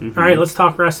All right, let's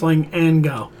talk wrestling and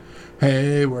go.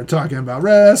 Hey, we're talking about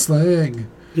wrestling.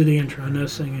 Do the intro, no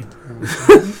singing.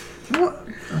 What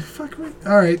the fuck?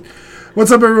 All right.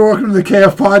 What's up, everyone? Welcome to the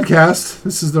KF Podcast.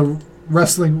 This is the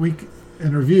Wrestling Week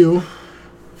in Review.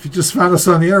 If you just found us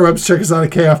on the interwebs, check us out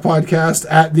at KF Podcast,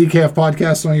 at the KF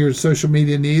Podcast on your social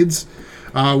media needs.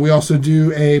 We also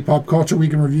do a Pop Culture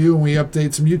Week in Review, and we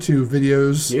update some YouTube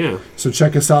videos. Yeah. So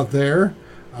check us out there.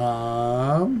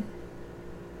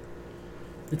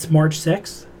 It's March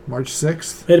 6th. March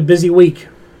 6th. We had a busy week.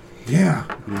 Yeah.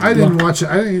 I didn't watch it.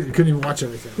 Couldn't even watch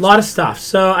everything. A lot of stuff.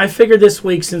 So I figured this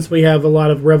week, since we have a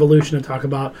lot of Revolution to talk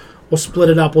about, we'll split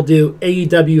it up. We'll do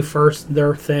AEW first,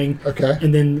 their thing. Okay.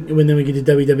 And then we get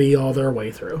to WWE all their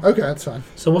way through. Okay, that's fine.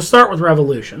 So we'll start with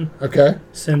Revolution. Okay.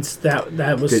 Since that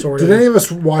was sort of... Did any of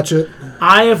us watch it?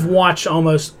 I have watched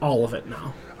almost all of it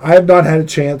now. I have not had a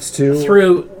chance to.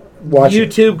 Through watch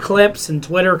YouTube clips and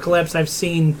Twitter clips, I've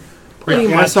seen... Pretty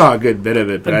much I saw a good bit of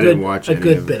it, but I didn't watch it. A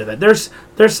good bit of it. There's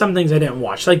some things I didn't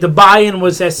watch. Like the buy-in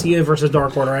was SCU versus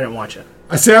Dark Order. I didn't watch it.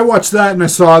 I watched that, and I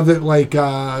saw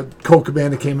that Colt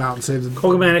Cabana came out and saved him.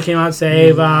 Colt Cabana came out and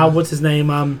saved, what's his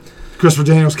name? Christopher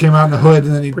Daniels came out in the hood,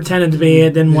 and then he pretended to be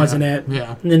it, then wasn't it.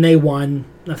 Yeah. And then they won.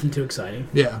 Nothing too exciting.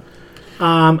 Yeah.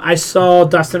 I saw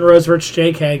Dustin Rhodes versus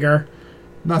Jake Hager.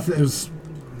 Nothing. It was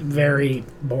very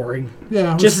boring.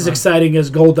 Yeah. Just as exciting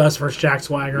as Goldust versus Jack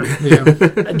Swagger.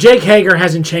 Yeah. Jake Hager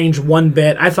hasn't changed one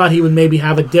bit. I thought he would maybe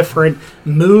have a different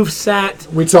move set.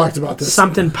 We talked about this.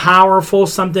 Something powerful,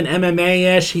 something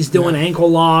MMA-ish. He's doing ankle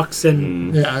locks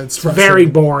and it's very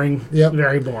boring. Yep.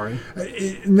 Very boring.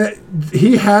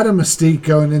 He had a mystique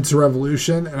going into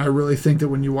Revolution, and I really think that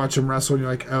when you watch him wrestle, you're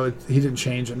like, oh, he didn't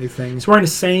change anything. He's wearing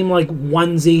the same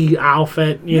onesie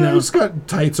outfit, you know. He's got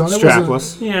tights on.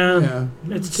 Strapless. Yeah.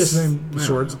 It's just same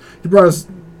shorts. He brought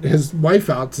his wife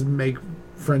out to make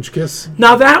French kiss.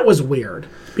 Now that was weird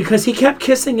because he kept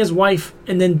kissing his wife,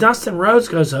 and then Dustin Rhodes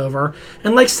goes over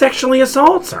and sexually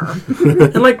assaults her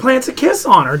and plants a kiss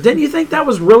on her. Didn't you think that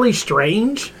was really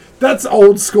strange? That's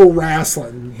old school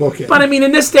wrestling booking. But I mean,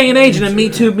 in this day and age, in the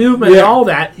Me Too movement and all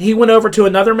that, he went over to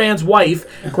another man's wife,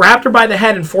 grabbed her by the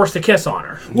head, and forced a kiss on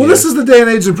her. Well, this is the day and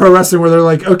age of pro wrestling where they're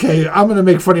like, okay, I'm going to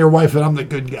make fun of your wife, and I'm the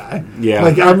good guy. Yeah.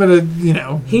 I'm going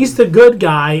to, He's the good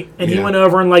guy, and he went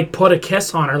over and put a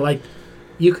kiss on her.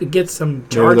 You could get some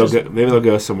charges. Maybe they'll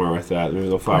go somewhere with that. Maybe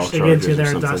they'll file charges. They get you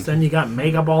there, Dustin. You got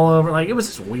makeup all over. It was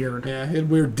just weird. Yeah, he had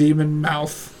weird demon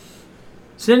mouth.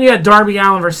 So then you had Darby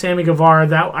Allin versus Sammy Guevara.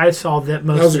 That I saw that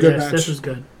most was a of good this. match. This was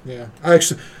good. Yeah,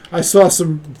 I saw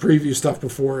some preview stuff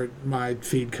before my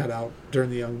feed cut out during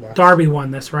the Young Bucks. Darby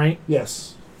won this, right?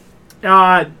 Yes.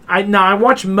 I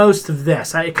watched most of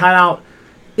this. I cut out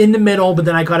in the middle, but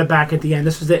then I got it back at the end.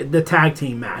 This was the tag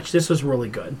team match. This was really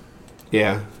good.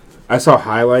 Yeah, I saw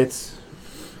highlights.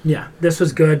 Yeah, this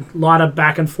was good. A lot of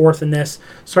back and forth in this.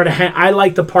 I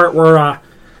like the part where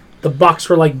the Bucks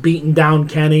were beating down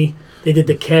Kenny. They did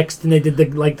the kicks, and they did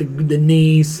the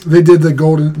knees. They did the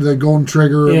golden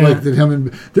trigger,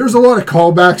 there's a lot of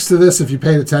callbacks to this if you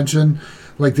paid attention.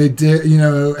 They did,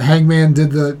 Hangman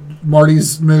did the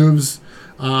Marty's moves.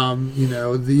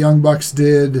 The Young Bucks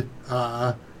did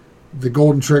the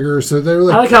golden trigger. So they're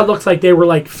I like how it looks like they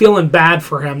were feeling bad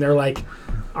for him. They're like,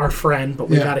 our friend, but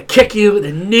we got to kick you,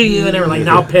 then knee you, and they were like,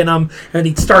 now pin him. And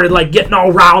he started getting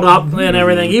all riled up and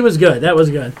everything. He was good. That was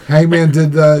good. Hangman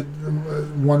did the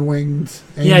one-winged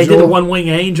angel. Yeah, he did the one-wing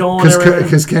angel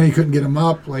because Kenny couldn't get him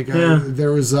up.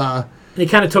 There was... he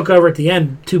kind of took over at the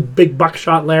end. 2 big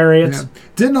buckshot lariats. Yeah.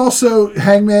 Didn't also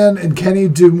Hangman and Kenny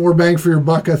do more bang for your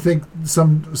buck, I think,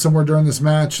 somewhere during this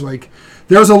match?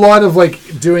 There was a lot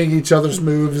of, doing each other's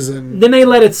moves. And then they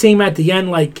let it seem at the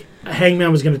end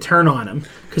Hangman was going to turn on him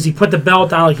because he put the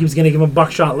belt out he was going to give him a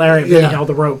buckshot lariat, but he held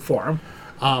the rope for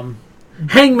him.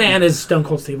 Hangman is Stone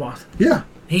Cold Steve Austin. Yeah.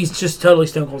 He's just totally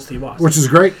Stone Cold Steve Austin. Which is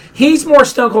great. He's more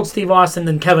Stone Cold Steve Austin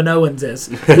than Kevin Owens is.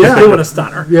 Doing a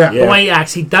stunner. Yeah. The way he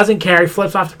acts. He doesn't care. He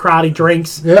flips off the crowd. He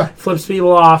drinks. Yeah. Flips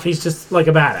people off. He's just like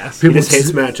a badass. He just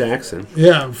hates Matt Jackson.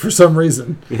 Yeah, for some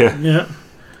reason. Yeah.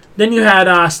 Then you had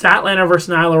Statlander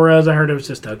versus Nyla Rose. I heard it was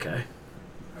just okay.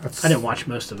 I didn't watch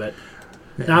most of it.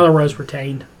 Yeah. Nyla Rose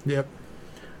retained. Yep.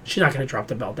 She's not going to drop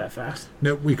the belt that fast.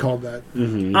 Nope, we called that.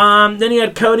 Mm-hmm. Then you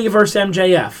had Cody versus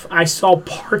MJF. I saw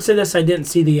parts of this. I didn't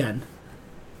see the end.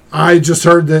 I just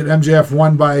heard that MJF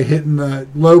won by hitting the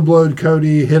low-blowed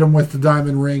Cody, hit him with the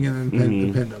diamond ring, and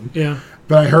then pinned him. Yeah.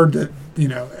 But I heard that,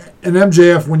 and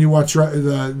MJF, when you watch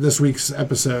this week's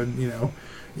episode,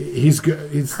 he's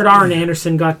good. Heard Arn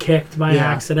Anderson got kicked by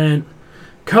accident.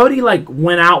 Cody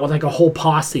went out with a whole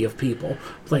posse of people,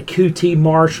 QT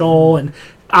Marshall and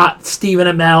Stephen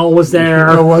Amell was there.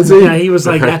 Oh, was he? Yeah, he was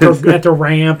like at the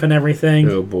ramp and everything.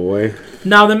 Oh boy.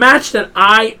 Now, the match that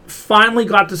I finally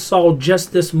got to saw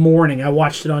just this morning, I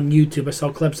watched it on YouTube. I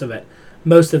saw clips of it.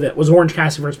 Most of it was Orange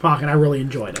Cassidy versus Pac, and I really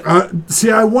enjoyed it.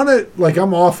 See, I want to, like,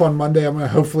 I'm off on Monday. I'm going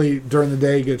to hopefully during the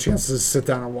day get a chance to sit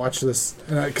down and watch this.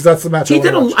 Because that's the match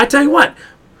I tell you what,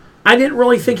 I didn't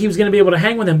really think he was going to be able to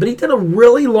hang with him, but he did a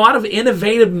really lot of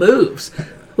innovative moves.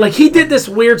 Like, he did this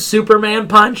weird Superman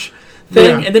punch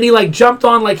thing, and then he, like, jumped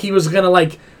on like he was going to,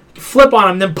 like, flip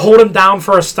on him, then pulled him down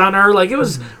for a stunner. Like, it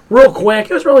was real quick.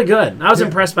 It was really good. I was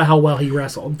impressed by how well he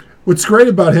wrestled. What's great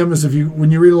about him is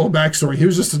when you read a little backstory, he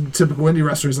was just a typical indie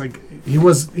wrestler. He's like he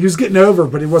was getting over,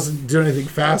 but he wasn't doing anything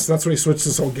fast. That's when he switched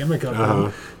this whole gimmick up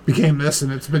and became this,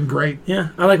 and it's been great. Yeah,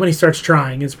 I like when he starts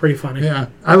trying. It's pretty funny. Yeah,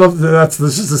 I love that.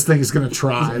 This is this thing he's going to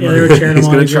try. Yeah, they were cheering him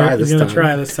on. He's going to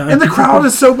try this time. And the crowd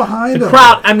is so behind him.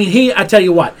 Crowd. I mean, I tell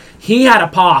you what, he had a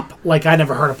pop like I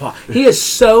never heard of pop. He is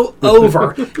so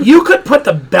over. You could put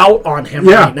the belt on him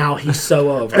right now. He's so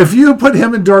over. If you put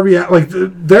him and Darby out, like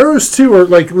those two are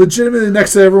like legitimately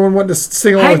next to everyone wanting to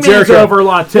sing along with Hangman's Jericho. over a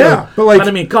lot too. Yeah, but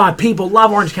I mean, God, people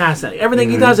love Orange Cassidy.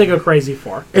 Everything he does, they go crazy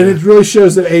for. And it really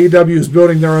shows that AEW is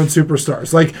building their own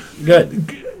superstars. Like,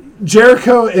 good.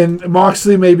 Jericho and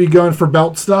Moxley may be going for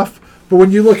belt stuff, but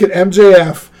when you look at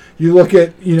MJF, you look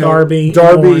at Darby,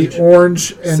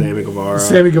 Orange, and Sammy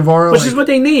Guevara, which is what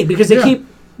they need because they keep.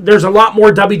 There's a lot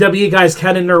more WWE guys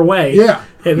heading their way. Yeah,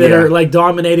 that are like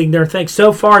dominating their thing.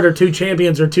 So far, their two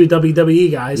champions are two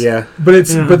WWE guys. Yeah, but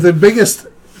but the biggest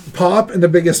pop and the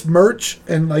biggest merch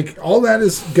and like all that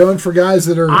is going for guys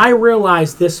that are. I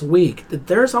realized this week that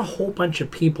there's a whole bunch of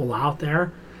people out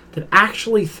there that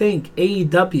actually think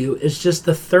AEW is just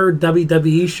the third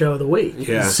WWE show of the week.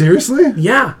 Yeah, seriously?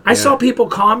 Yeah, I saw people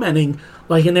commenting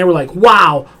like, and they were like,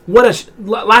 "Wow, what a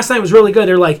last night was really good."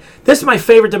 They're like, "This is my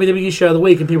favorite WWE show of the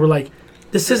week," and people were like,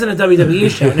 "This isn't a WWE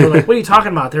show." And they were like, "What are you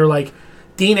talking about?" They were like,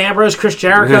 Dean Ambrose, Chris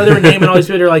Jericho, they were naming all these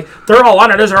people. They're like, they're all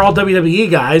on it. Those are all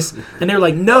WWE guys. And they were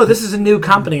like, no, this is a new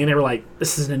company. And they were like,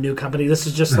 this isn't a new company. This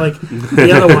is just like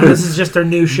the other one. This is just their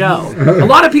new show. A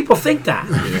lot of people think that.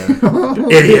 Yeah.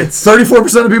 Idiots.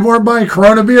 34% of people aren't buying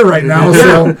Corona beer right now.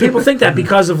 So people think that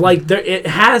because of like,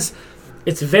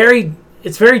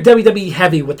 it's very WWE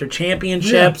heavy with their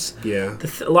championships. Yeah.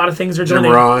 A lot of things are Jim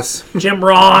doing. Ross.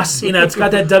 It's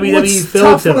got that WWE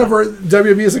feel to it. Whenever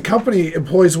WWE as a company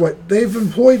employs what they've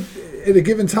employed at a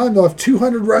given time, they'll have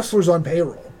 200 wrestlers on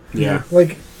payroll. Yeah.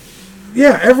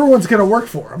 Everyone's going to work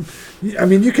for them. I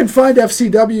mean, you can find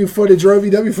FCW footage or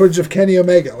OVW footage of Kenny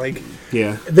Omega.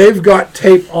 They've got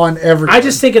tape on everything. I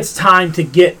just think it's time to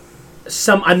get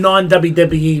a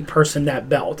non-WWE person that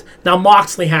belt. Now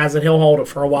Moxley has it; he'll hold it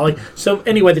for a while. So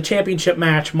anyway, the championship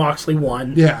match, Moxley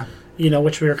won. Yeah,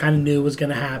 which we were kind of knew was going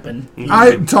to happen.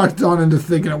 I talked Don into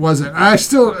thinking it wasn't.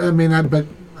 But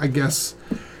I guess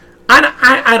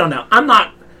I don't know. I'm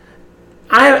not.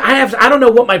 I don't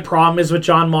know what my problem is with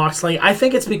Jon Moxley. I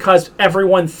think it's because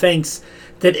everyone thinks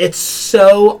that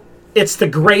it's the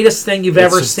greatest thing you've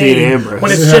ever seen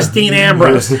when it's just Dean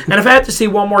Ambrose. And if I have to see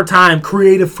one more time,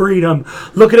 creative freedom,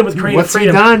 look at him with creative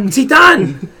freedom. What's he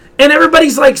done? And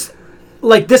everybody's like,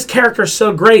 this character is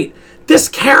so great. This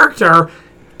character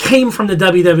came from the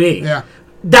WWE. Yeah.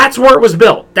 That's where it was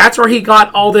built. That's where he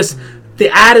got all this, the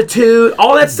attitude,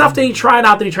 all that stuff that he tried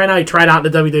out. He tried out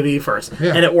in the WWE first.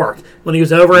 Yeah. And it worked. When he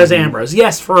was over as Ambrose.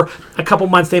 Yes, for a couple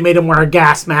months they made him wear a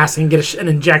gas mask and get an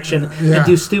injection and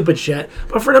do stupid shit.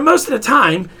 But for the most of the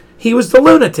time, he was the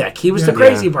lunatic. He was the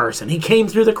crazy person. He came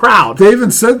through the crowd. They even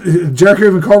said, Jericho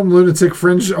even called him Lunatic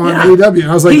Fringe on AEW.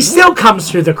 And I was like, he still comes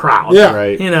through the crowd. Yeah.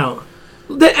 Right.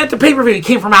 At the pay-per-view, he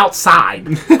came from outside.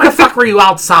 Why the fuck were you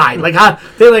outside?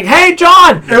 They're like, hey,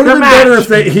 John! It would have been better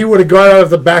if he would have gone out of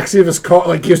the backseat of his car,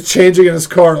 like he was changing in his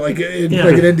car, like an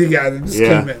indie guy that just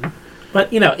came in. But,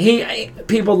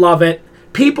 people love it.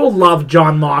 People love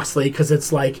Jon Moxley because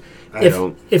it's like,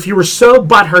 if you were so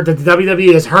butthurt that the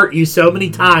WWE has hurt you so many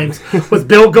times with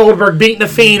Bill Goldberg beating the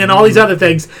Fiend and all these other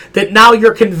things, that now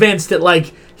you're convinced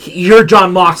that, you're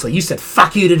Jon Moxley. You said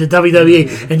fuck you to the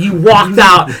WWE, and you walked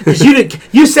out because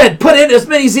you said put in as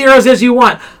many zeros as you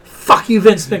want. Fuck you,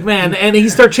 Vince McMahon, and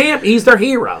he's their champ. He's their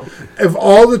hero. Of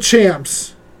all the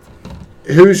champs,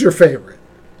 who's your favorite?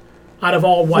 Out of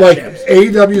all what champs?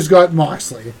 AEW's got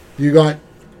Moxley. You got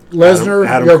Lesnar.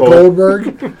 Adam You got Cole.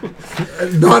 Goldberg.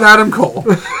 Not Adam Cole,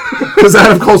 because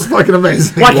Adam Cole's fucking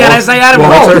amazing. Why can't I say Adam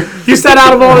Cole? You said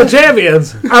out of all the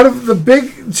champions. Out of the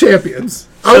big champions.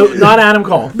 So not Adam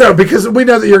Cole. No, because we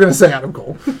know that you're going to say Adam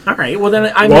Cole. All right. Well,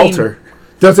 then Walter.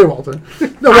 Don't say Walter.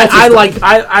 No, I like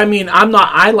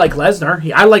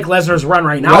Lesnar. I like Lesnar's run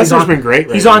right now. Lesnar's been great.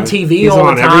 He's on TV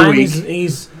all the time.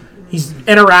 He's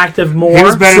interactive more. He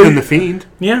was better than the Fiend.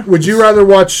 Yeah. Would you rather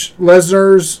watch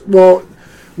Lesnar's? Well,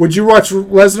 would you watch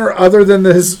Lesnar other than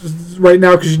his right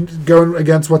now because you're going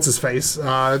against what's his face,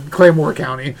 Claymore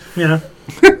County,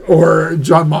 or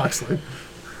John Moxley?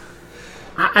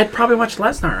 I'd probably watch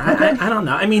Lesnar. I don't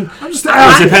know. I mean,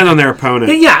 It depends on their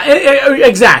opponent. Yeah,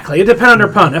 exactly. It depends on their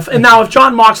opponent. If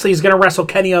John Moxley is going to wrestle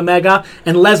Kenny Omega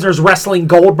and Lesnar's wrestling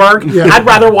Goldberg, I'd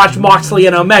rather watch Moxley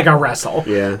and Omega wrestle.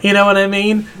 Yeah. You know what I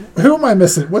mean? Who am I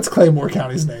missing? What's Claymore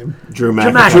County's name? Drew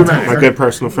McIntyre. My good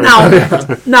personal friend.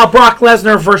 Now Brock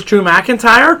Lesnar versus Drew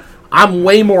McIntyre, I'm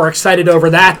way more excited over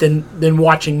that than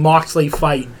watching Moxley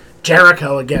fight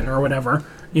Jericho again or whatever,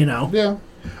 you know. Yeah.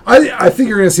 I think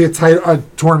you're going to see a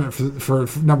tournament for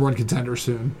number one contender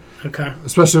soon. Okay.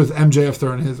 Especially with MJF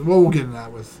throwing his... Well, we'll get into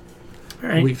that with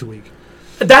week to week.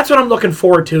 That's what I'm looking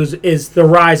forward to is the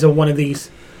rise of one of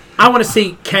these. I want to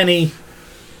see Kenny...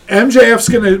 MJF's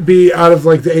going to be out of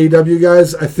like the AEW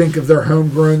guys, I think, of their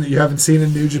homegrown that you haven't seen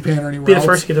in New Japan or anywhere else. Be the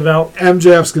first to get the belt.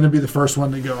 MJF's going to be the first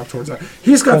one to go up towards that.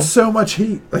 He's got so much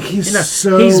heat. Like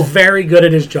he's very good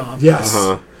at his job. Yes.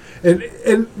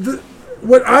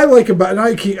 What I like about,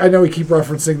 and I know we keep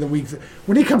referencing the week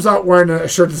when he comes out wearing a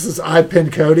shirt that says "I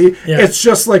pinned Cody." Yeah. It's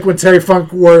just like when Terry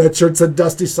Funk wore that shirt that said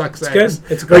 "Dusty sucks eggs."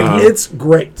 Good. It's great. It's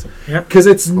great because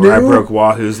it's new. I broke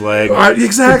Wahoo's leg.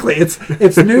 Exactly.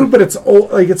 It's new, but it's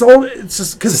old. Like it's old. It's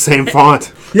just because it's the same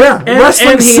font. Yeah,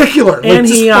 wrestling's secular. And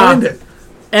just find it.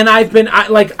 And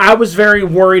I was very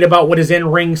worried about what his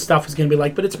in-ring stuff was going to be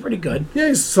like, but it's pretty good. Yeah,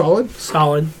 he's solid.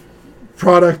 Solid.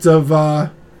 Product of.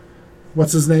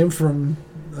 What's his name from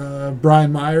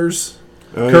Brian Myers?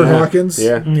 Kurt Hawkins.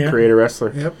 Yeah, creator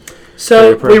wrestler. Yep.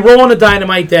 So we roll on a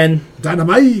Dynamite then.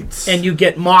 Dynamite. And you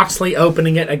get Moxley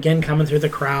opening it, again coming through the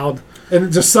crowd.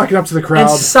 And just sucking up to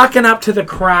the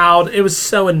crowd. It was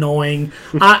so annoying.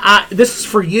 This is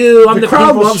for you. I'm the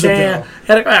crowd people's loves champ.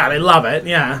 They love it,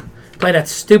 yeah. Play that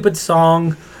stupid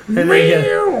song. And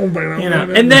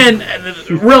then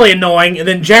really annoying. And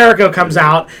then Jericho comes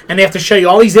out, and they have to show you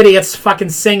all these idiots fucking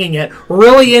singing it,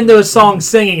 really into a song,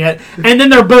 singing it, and then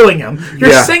they're booing him.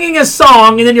 You're singing a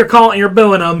song, and then you're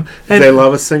booing them. And they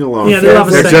love a sing along. Yeah, they love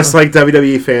a sing along. They're just like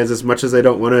WWE fans, as much as they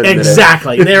don't want to admit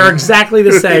it. They are exactly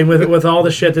the same with all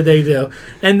the shit that they do.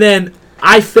 And then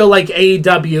I feel like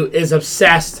AEW is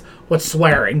obsessed with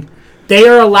swearing. They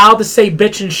are allowed to say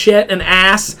bitch and shit and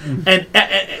ass. And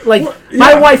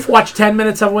my wife watched 10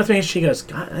 minutes of it with me, and she goes,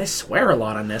 God, I swear a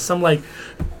lot on this. I'm like,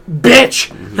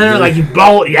 bitch. And they're like, you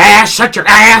ass, shut your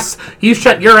ass. You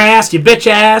shut your ass, you bitch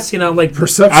ass. You know, like.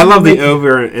 Perception. I love the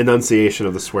over enunciation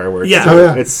of the swear words.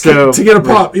 Yeah. It's so. To get a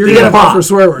pop. You're getting a pop for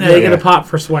swear words. Yeah, you get a pop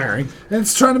for swearing. And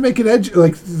it's trying to make it edgy.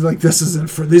 Like this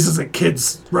isn't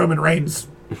kids Roman Reigns.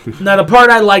 Now, the part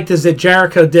I liked is that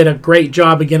Jericho did a great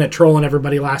job again at trolling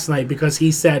everybody last night because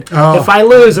he said, if I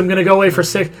lose, I'm going to go away for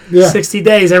 60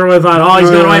 days. Everyone thought, he's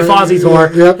going away Fozzy tour,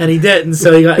 and he didn't.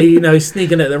 So he got, he's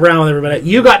sneaking it around with everybody.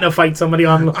 You got in a fight somebody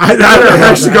on. I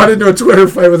actually got into a Twitter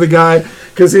fight with a guy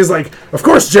because he's like, of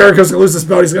course Jericho's going to lose this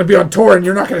belt. He's going to be on tour, and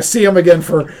you're not going to see him again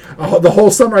for the whole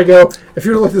summer. I go, if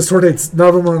you were to look at this tour dates, none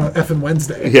of them are on an effing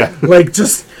Wednesday. Yeah,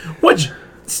 which.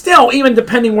 Still, even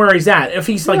depending where he's at, if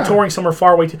he's touring somewhere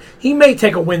far away, he may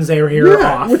take a Wednesday or here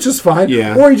off, which is fine.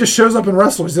 Yeah. Or he just shows up and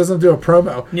wrestles. He doesn't do a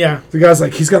promo. Yeah. The guy's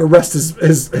like, he's got to rest his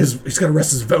he's got to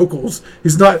rest his vocals.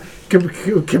 He's not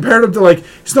compared him to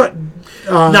he's not.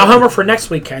 Now, Homer, for next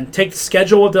weekend, take the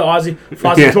schedule of the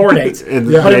Fozzy tour dates, and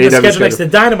put in the schedule next to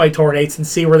the Dynamite tour dates, and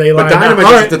see where they line up. Dynamite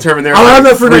just determine their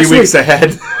 3 weeks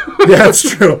ahead. Yeah, that's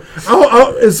true.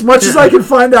 I'll as much as I can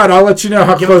find out, I'll let you know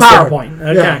how close. PowerPoint.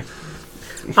 Okay. Yeah.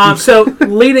 So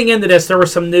leading into this, there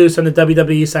was some news on the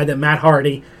WWE side that Matt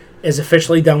Hardy is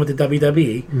officially done with the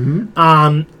WWE.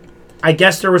 Mm-hmm. I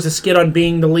guess there was a skit on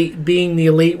being the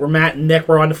elite where Matt and Nick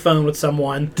were on the phone with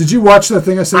someone. Did you watch that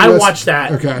thing I said? I watched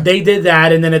that. Okay. They did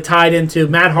that, and then it tied into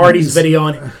Matt Hardy's video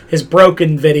and his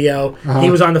broken video. He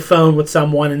was on the phone with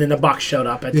someone, and then the Bucks showed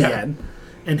up at the end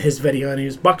in his video, and he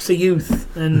was Bucks of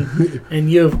Youth,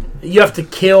 and you have to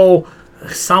kill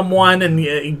someone and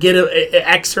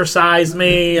exercise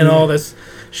me and all this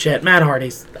shit. Matt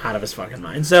Hardy's out of his fucking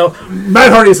mind. So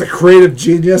Matt Hardy is a creative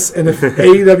genius, and if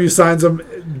AEW signs him,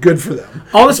 good for them.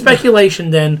 All the speculation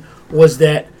then was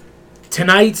that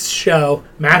tonight's show,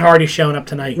 Matt Hardy's showing up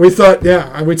tonight. We thought,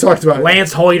 we talked about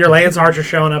Lance Archer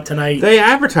showing up tonight. They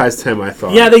advertised him, I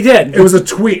thought. Yeah, they did. It was a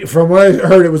tweet. From what I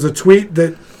heard, it was a tweet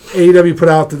that AEW put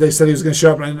out that they said he was going to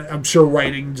show up, and I'm sure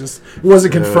writing just it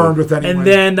wasn't confirmed with anyone. And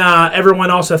then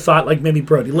everyone also thought like maybe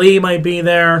Brody Lee might be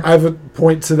there. I have a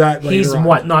point to that later He's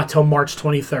on. not till March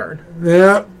 23rd.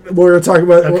 Yeah, we're going to talk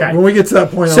about when we get to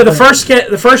that point. So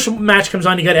the first match comes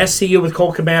on. You got SCU with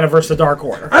Colt Cabana versus the Dark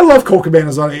Order. I love Colt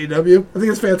Cabana's on AEW. I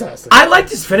think it's fantastic. I liked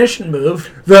his finishing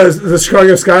move. The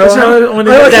Chicago Skyline. So when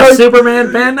they did that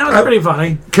Superman bend, that was pretty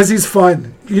funny. Because he's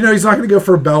fun. You know, he's not going to go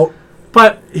for a belt.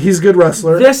 But he's a good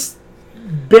wrestler. This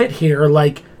bit here,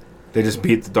 like they just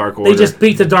beat the Dark Order. They just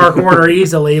beat the Dark Order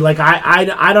easily. Like I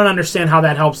don't understand how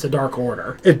that helps the Dark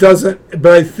Order. It doesn't.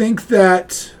 But I think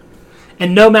that.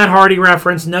 And no Matt Hardy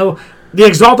reference. No, the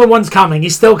Exalted One's coming.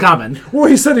 He's still coming. Well,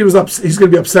 he said he's going to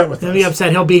be upset with He'll be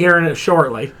upset. He'll be here in it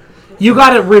shortly. You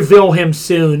got to reveal him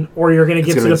soon, or you're going to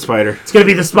get to the Spider. It's going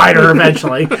to be the Spider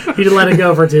eventually. You didn't let it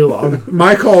go for too long.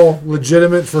 My call,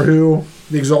 legitimate for who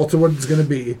the Exalted One is going to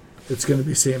be. It's going to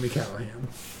be Sami Callihan.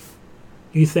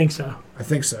 You think so? I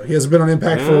think so. He hasn't been on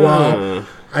Impact for a while.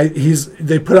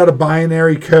 They put out a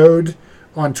binary code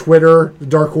on Twitter, the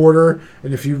Dark Order,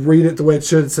 and if you read it the way it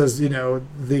should, it says, the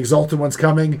Exalted One's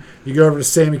coming. You go over to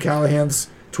Sami Callihan's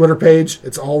Twitter page.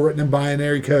 It's all written in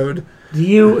binary code.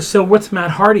 So what's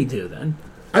Matt Hardy do then?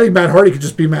 I think Matt Hardy could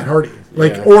just be Matt Hardy.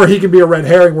 Or he could be a red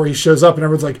herring where he shows up and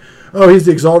everyone's like, oh, he's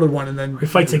the Exalted One, and then he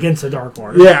fights against the Dark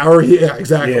Order. Yeah,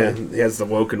 exactly. Yeah, he has the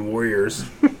Woken Warriors.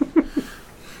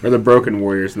 Or the Broken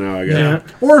Warriors now, I guess. Yeah.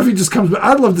 Or if he just comes back.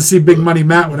 I'd love to see Big Money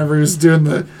Matt whenever he was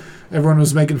doing everyone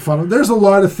was making fun of him. There's a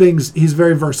lot of things. He's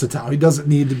very versatile. He doesn't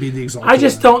need to be the Exalted I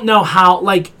just don't know how,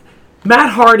 Matt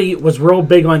Hardy was real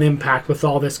big on Impact with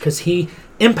all this because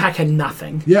Impact had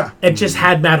nothing. Yeah. It just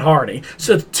had Matt Hardy.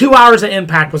 So 2 hours of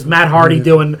Impact was Matt Hardy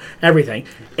doing everything.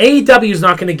 AEW is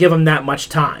not going to give him that much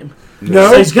time.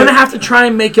 No. So he's going to have to try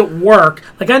and make it work.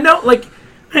 I know,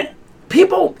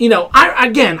 people,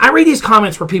 I read these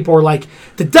comments where people are like,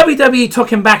 the WWE took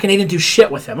him back and they didn't do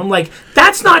shit with him. I'm like,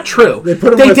 that's not true. They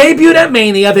debuted at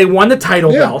Mania. They won the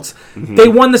title belts. Mm-hmm. They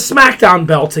won the SmackDown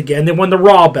belts again. They won the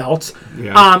Raw belts.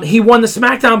 Yeah. He won the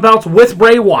SmackDown belts with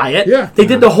Bray Wyatt. Yeah. They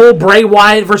did the whole Bray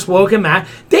Wyatt versus Woken match.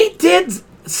 They did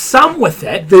some with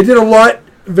it. They did a lot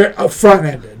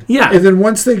front-ended. Yeah. And then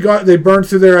once they burned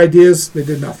through their ideas, they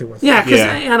did nothing with it. Yeah, because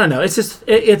I don't know. It's just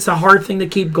it's a hard thing to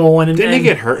keep going. And, Didn't he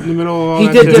get hurt in the middle of all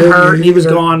that? He did get hurt, and he was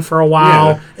gone for a while.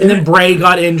 Yeah. And then Bray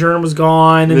got injured and was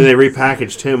gone. And then they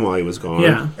repackaged him while he was gone.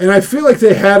 Yeah. And I feel like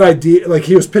they had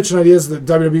he was pitching ideas that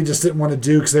WWE just didn't want to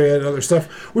do because they had other stuff,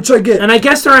 which I get. And I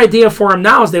guess their idea for him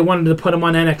now is they wanted to put him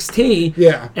on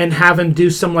NXT and have him do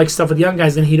some stuff with young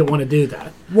guys, and he didn't want to do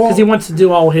that. Because he wants to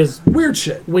do all his weird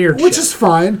shit. Which is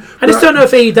fine. I just don't know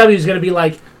if AEW is going to be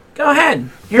like, go ahead,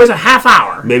 here's a half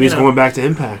hour. Maybe he's going back to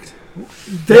Impact.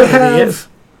 They have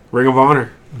Ring of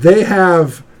Honor. They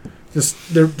have this.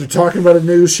 They're talking about a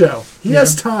new show. He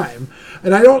has time,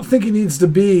 and I don't think he needs to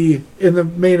be in the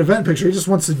main event picture. He just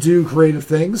wants to do creative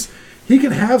things. He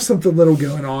can have something little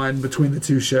going on between the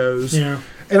two shows. Yeah,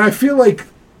 and I feel like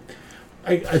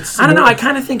I don't know. I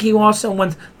kind of think he also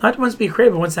wants to be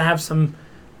creative, but wants to have some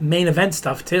main event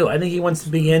stuff too. I think he wants to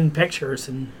be in pictures,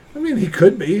 and I mean he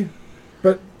could be,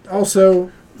 but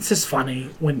also it's just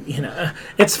funny when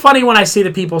it's funny when I see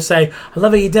the people say I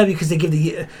love AEW because they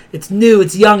give it's new,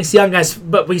 it's young guys,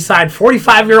 but we signed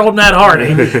 45-year-old Matt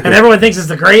Hardy, and everyone thinks it's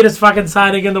the greatest fucking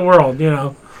signing in the world.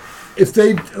 If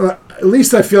they at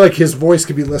least I feel like his voice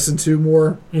could be listened to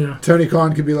more. Yeah, Tony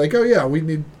Khan could be like, oh yeah, we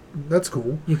need. That's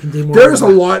cool. You can do more. There's a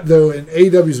lot though, and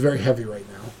AEW is very heavy right now.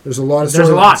 There's a lot of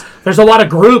storylines. There's a lot of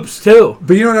groups too.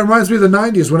 But it reminds me of the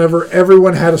 '90s whenever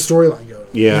everyone had a storyline going.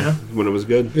 Yeah, when it was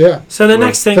good. Yeah. So the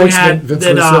next thing we had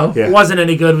that wasn't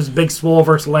any good was Big Swole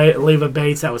versus Leva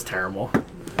Bates. That was terrible.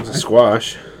 It was a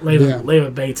squash.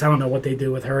 Leva Bates. I don't know what they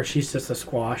do with her. She's just a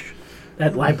squash.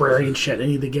 That librarian shit. They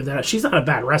need to give that up. She's not a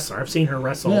bad wrestler. I've seen her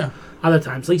wrestle other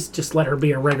times. At least just let her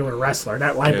be a regular wrestler.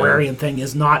 That librarian thing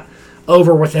is not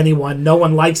over with anyone. No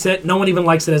one likes it. No one even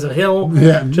likes it as a heel.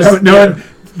 Yeah. No one.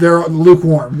 They're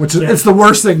lukewarm, which is it's the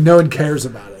worst thing. No one cares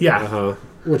about it. Yeah.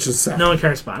 Which is sad. No one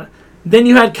cares about it. Then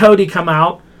you had Cody come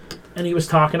out, and he was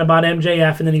talking about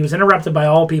MJF, and then he was interrupted by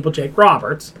all people, Jake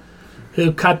Roberts,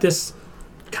 who cut this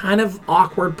kind of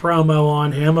awkward promo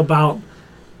on him about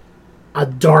a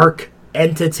dark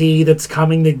entity that's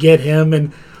coming to get him.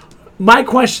 And my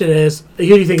question is, who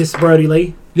do you think is Brody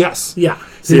Lee? Yes. Yeah.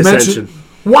 The Ascension.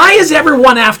 Why is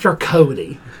everyone after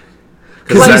Cody?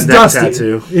 Because he's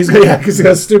dusty. Because he has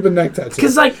a stupid neck tattoo.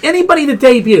 Because anybody that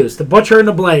debuts, the Butcher and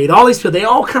the Blade, all these people, they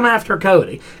all come after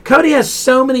Cody. Cody has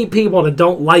so many people that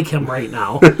don't like him right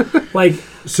now.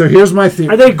 So here's my theory.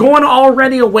 Are they going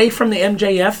already away from the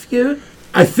MJF feud?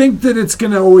 I think that it's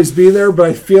going to always be there, but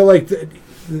I feel like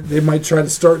they might try to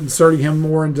start inserting him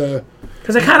more into.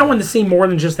 Because I kind of wanted to see more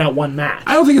than just that one match.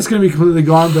 I don't think it's going to be completely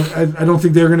gone, but I don't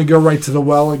think they're going to go right to the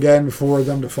well again for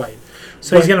them to fight.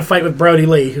 So he's going to fight with Brody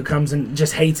Lee, who comes and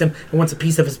just hates him and wants a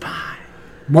piece of his pie.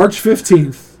 March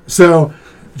 15th. So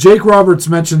Jake Roberts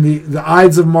mentioned the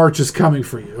Ides of March is coming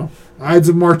for you. Ides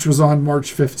of March was on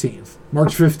March 15th.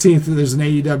 March 15th, there's an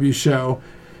AEW show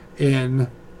in...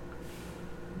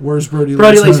 Where's Brody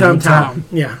Lee's hometown?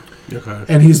 Yeah. Okay.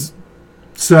 And he's...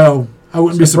 So, I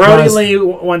wouldn't be surprised. Brody Lee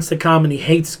wants to come, and he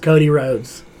hates Cody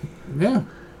Rhodes. Yeah.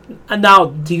 And now,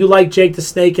 do you like Jake the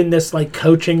Snake in this like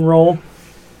coaching role?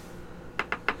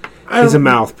 He's a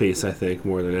mouthpiece, I think,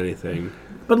 more than anything.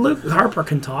 But Luke Harper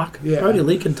can talk. Yeah. Brody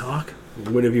Lee can talk.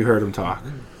 When have you heard him talk?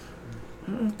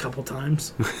 A couple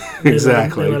times.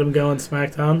 Exactly. They let him go on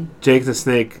SmackDown. Jake the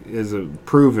Snake is a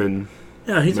proven.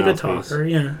 Yeah, he's a good mouthpiece. talker.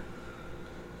 Yeah.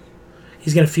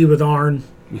 He's gonna feud with Arn.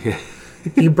 Yeah.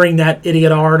 You bring that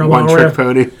idiot Arn One along. trick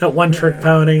pony. That one trick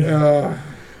pony.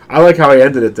 I like how he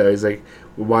ended it, though. He's like,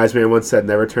 a wise man once said,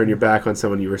 never turn your back on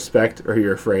someone you respect or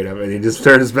you're afraid of. And he just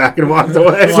turned his back and walked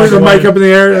away. Threw the mic up in the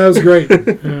air. That was great.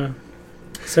 Yeah.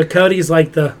 So Cody's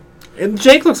like the... And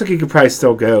Jake looks like he could probably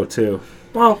still go, too.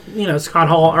 Well, Scott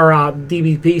Hall or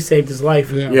DBP saved his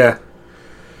life. Yeah.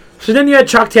 So then you had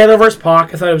Chuck Taylor versus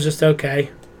Pac. I thought it was just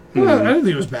okay. Well, I didn't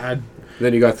think it was bad.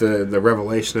 Then you got the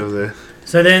revelation of the...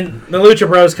 So then the Lucha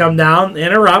Bros come down,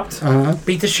 interrupt,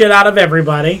 beat the shit out of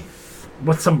everybody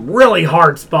with some really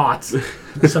hard spots.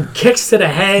 Some kicks to the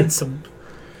head, some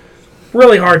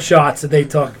really hard shots that they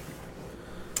took.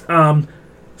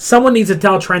 Someone needs to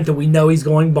tell Trent that we know he's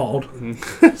going bald.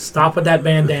 Stop with that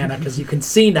bandana, because you can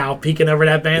see now peeking over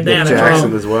that bandana. Nick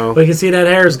Jackson as well. We can see that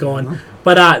hair's going.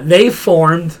 But they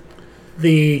formed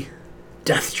the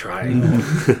Death Triangle.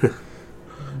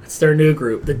 It's their new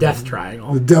group, the Death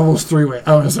Triangle. The Devil's Three-Way.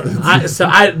 Oh,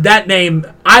 sorry. That name,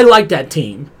 I like that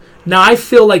team. Now, I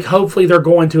feel like hopefully they're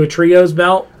going to a trios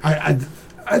belt.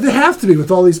 They have to be with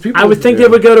all these people. I would think they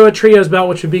would go to a trios belt,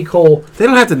 which would be cool. They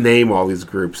don't have to name all these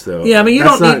groups, though. Yeah, I mean,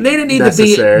 they didn't need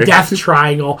necessary. to be Death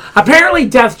Triangle. Apparently,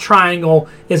 Death Triangle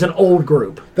is an old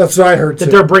group That's what I heard, too.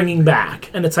 that they're bringing back,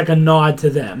 and it's like a nod to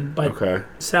them. But, Okay.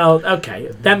 So,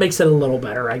 okay, that makes it a little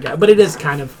better, I guess. But it is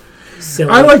kind of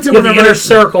silly. I liked it You have the whenever inner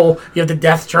circle, you have the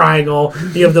Death Triangle,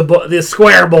 you have the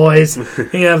Square Boys,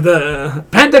 you have the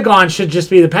Pentagon should just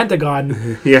be the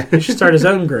Pentagon. Yeah. He should start his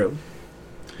own group.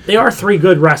 They are three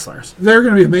good wrestlers. They're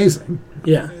going to be amazing.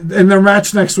 Yeah. And their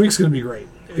match next week's going to be great.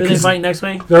 Do they fight next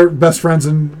week? They're best friends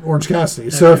in Orange Cassidy.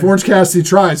 So Okay. if Orange Cassidy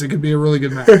tries, it could be a really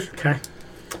good match. Okay.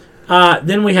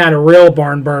 Then we had a real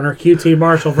barn burner, QT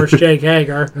Marshall versus Jake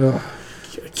Hager.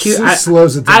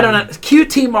 Slows it down. I don't know.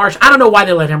 QT Marshall, I don't know why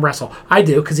they let him wrestle. I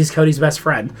do, because he's Cody's best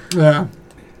friend. Yeah.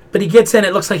 But he gets in,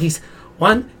 it looks like he's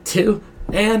 1, 2,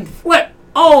 and flip.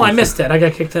 Oh, I missed it. I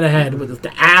got kicked in the head with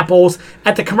the apples.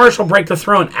 At the commercial break, they're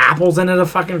throwing apples into the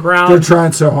fucking crowd. They're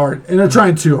trying so hard. And they're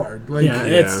trying too hard. Like, Yeah,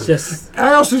 it's just...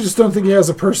 I also just don't think he has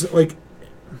a person... Like,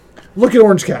 look at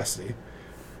Orange Cassidy.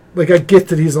 Like, I get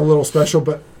that he's a little special,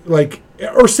 but, like...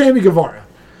 Or Sammy Guevara.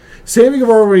 Sammy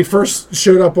Guevara, when he first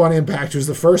showed up on Impact, it was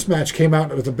the first match, came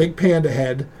out with a big panda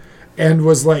head, and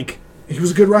was like... He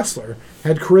was a good wrestler,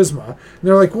 had charisma. And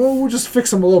they're like, well, we'll just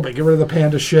fix him a little bit. Get rid of the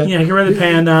panda shit. Yeah, get rid of the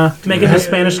panda. Make it the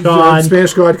Spanish God.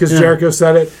 Spanish God, because Jericho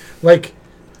said it. Like,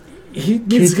 he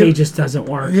needs QT just doesn't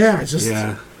work. Yeah, just...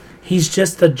 Yeah. He's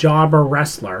just a jobber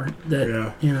wrestler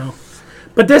that,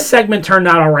 But this segment turned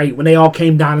out all right when they all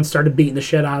came down and started beating the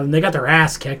shit out of them. They got their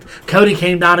ass kicked. Cody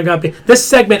came down and got beat. This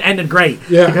segment ended great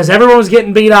because everyone was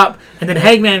getting beat up, and then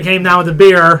Hangman came down with a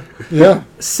beer,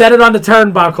 set it on the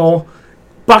turnbuckle,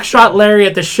 buckshot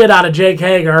lariat the shit out of Jake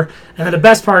Hager, and then the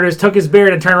best part is took his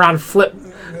beard and turned around and flipped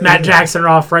Matt Jackson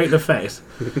off right in the face.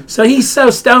 So he's so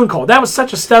stone cold. That was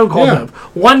such a stone cold move.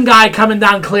 One guy coming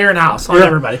down clearing house on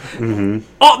everybody.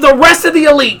 Oh, the rest of the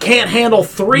elite can't handle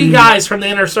three guys from the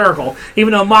inner circle,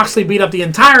 even though Moxley beat up the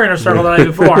entire inner circle the night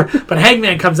before. But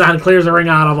Hangman comes down and clears the ring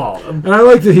out of all of them. And I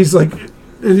like that he's like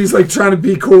trying to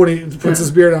be cool, and he puts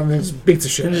his beard on and just beats the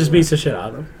shit. And just beats the shit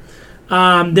out of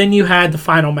him. Then you had the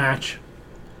final match.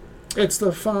 It's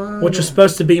the fun. Which was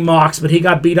supposed to be Mox, but he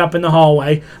got beat up in the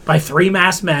hallway by three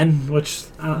masked men, which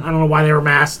I don't know why they were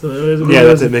masked. That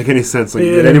didn't make any sense. Like,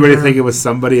 did anybody think it was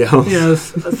somebody else? Yeah,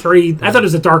 three. I thought it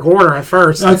was a Dark Order at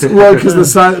first. That's because the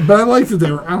side, but I like that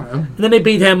they were. I don't know. And then they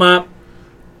beat him up.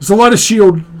 There's a lot of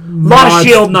shield.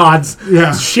 Shield nods.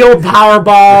 Yeah. Shield power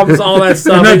bombs, all that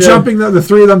stuff. And that jumping, the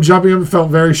three of them jumping him felt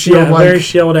very shield-like. Yeah, very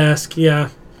shield-esque.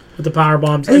 Yeah. With the power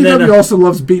bombs. And then also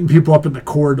loves beating people up in the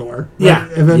corridor. Yeah.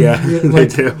 And then, they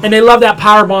do. And they love that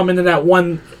power bomb into that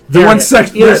one The one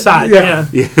section either side. Yeah.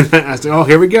 Yeah. I was like, oh,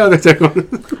 here we go.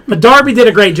 But Darby did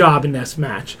a great job in this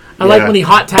match. I like when he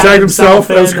hot tagged himself.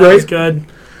 That was great. That was good.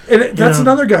 And that's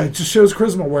another guy. It just shows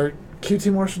charisma where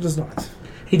QT Marshall does not.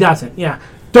 He doesn't. Yeah.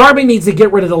 Darby needs to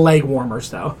get rid of the leg warmers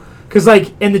though. Because,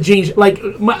 in the jeans,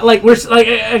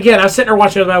 again, I was sitting there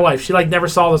watching it with my wife. She, never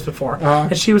saw this before.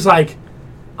 And she was like,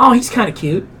 oh, he's kind of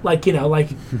cute. She's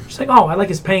like, oh, I like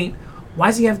his paint. Why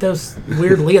does he have those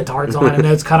weird leotards on and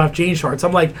those cut-off jean shorts?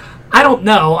 I'm like, I don't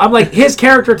know. I'm like, his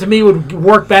character to me would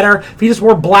work better if he just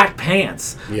wore black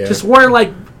pants. Yeah. Just wear,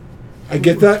 I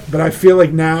get that, but I feel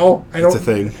like now, It's a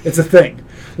thing. It's a thing.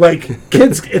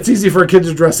 Kids, it's easy for a kid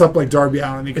to dress up like Darby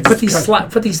Allin. You can put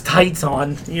these tights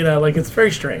on, it's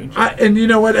very strange. And you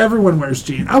know what? Everyone wears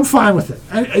jeans. I'm fine with it.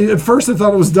 At first I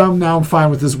thought it was dumb. Now I'm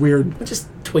fine with this weird. Just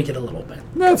tweak it a little bit.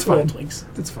 No, it's fine. Tweaks.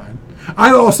 It's fine.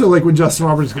 I also like when Justin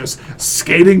Roberts goes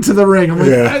skating to the ring. I'm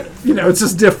like, it's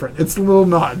just different. It's little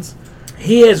nods.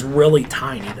 He is really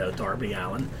tiny, though, Darby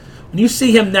Allin. When you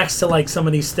see him next to, some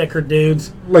of these sticker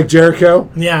dudes. Like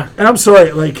Jericho? Yeah. And I'm sorry,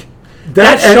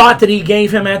 that shot that he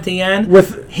gave him at the end,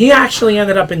 he actually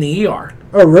ended up in the ER.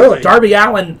 Oh, really? Darby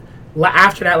Allin,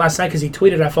 after that last night, because he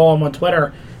tweeted, I follow him on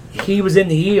Twitter, he was in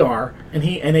the ER, and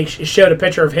they showed a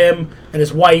picture of him and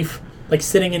his wife,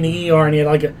 sitting in the ER, and he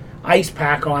had, an ice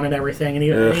pack on and everything,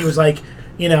 and he was like,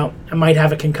 I might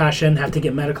have a concussion, have to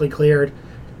get medically cleared.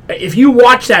 If you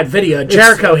watch that video,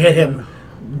 Jericho hit him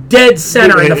dead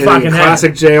center in the fucking head.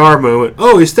 Classic JR moment.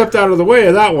 Oh, he stepped out of the way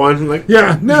of that one.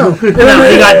 No. He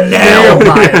got nailed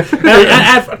by it.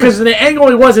 Because the angle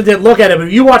he was, it didn't look at him.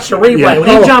 If you watch the replay,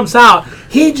 when he jumps out,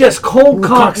 he just cold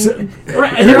cocks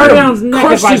Darby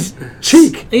neck his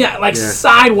cheek.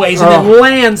 Sideways, and then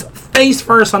lands face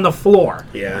first on the floor.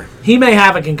 Yeah. He may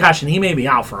have a concussion. He may be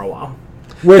out for a while.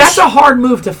 That's a hard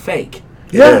move to fake.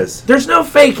 Yeah. It is. There's no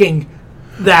faking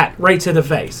that right to the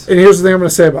face. And here's the thing I'm going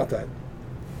to say about that.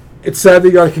 It's sad that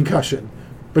he got a concussion,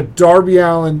 but Darby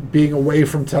Allin being away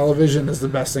from television is the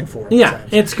best thing for him. Yeah,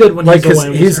 it's good when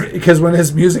he's away. Because when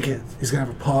his music hits, he's going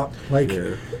to have a pop.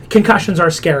 Concussions are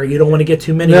scary. You don't want to get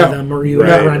too many of them, or you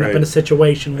end up in a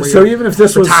situation where even if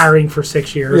this retiring for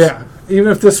 6 years. Yeah,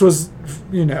 even if this was,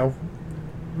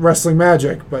 wrestling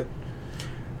magic, but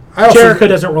Jericho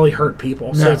doesn't really hurt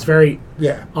people, so it's very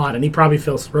odd, and he probably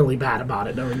feels really bad about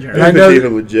it knowing Jericho. I know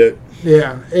legit.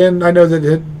 Yeah, and I know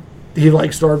that he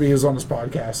likes Darby. He was on his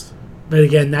podcast. But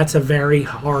again, that's a very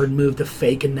hard move to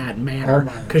fake in that manner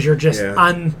because you're just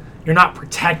you're not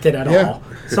protected at all.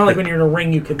 It's not like when you're in a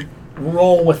ring you can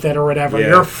roll with it or whatever. Yeah.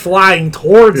 You're flying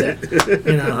towards it.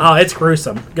 It's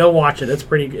gruesome. Go watch it. It's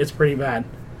pretty bad.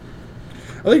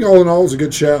 I think all in all, it was a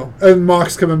good show. And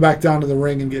Mox coming back down to the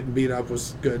ring and getting beat up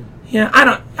was good. Yeah,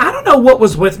 I don't know what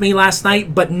was with me last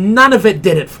night, but none of it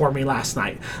did it for me last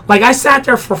night. I sat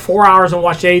there for 4 hours and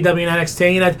watched AEW and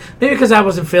NXT, and maybe because I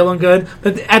wasn't feeling good.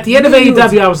 But at the end of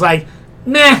AEW, I was like,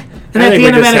 meh. And at the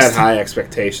end of NXT, had high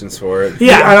expectations for it.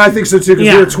 Yeah, and I think so too.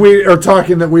 Because we were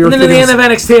talking that we were. And then at the end of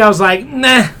NXT, I was like,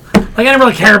 nah. I didn't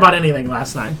really care about anything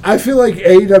last night. I feel like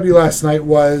AEW last night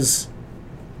was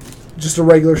just a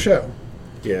regular show.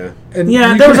 Yeah. And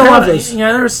there was a lot of those.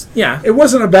 It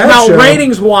wasn't a bad show. Now,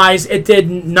 ratings-wise, it did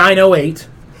 908.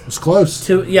 It was close.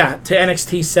 To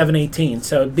NXT 718,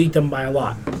 so it beat them by a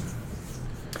lot.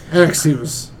 NXT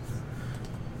was...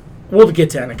 We'll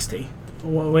get to NXT.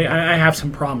 I have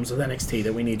some problems with NXT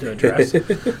that we need to address.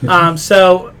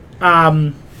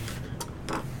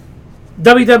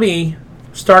 WWE,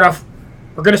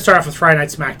 we're going to start off with Friday Night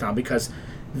SmackDown because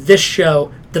this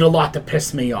show did a lot to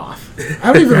piss me off.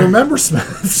 I don't even remember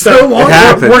SmackDown. So long.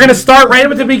 We're going to start right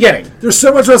at the beginning. There's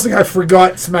so much wrestling I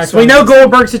forgot SmackDown. So we know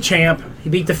Goldberg's a champ. He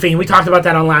beat The Fiend. We talked about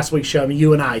that on last week's show.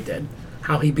 You and I did.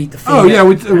 How he beat The Fiend. Oh, yeah,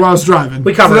 while I was driving.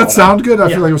 We covered Did that sound good? I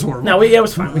feel like it was horrible. No, it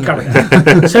was fine. We covered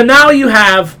that. So now we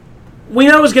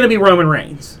know it's going to be Roman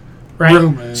Reigns,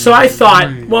 right? So I thought,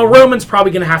 Roman's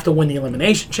probably going to have to win the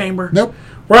Elimination Chamber. Nope.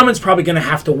 Roman's probably going to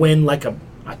have to win a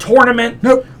tournament.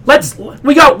 Nope.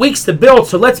 We got weeks to build,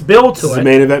 so let's build to it. It's a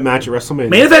main event match at WrestleMania.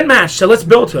 Main event match, so let's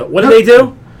build to it. What do they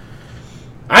do?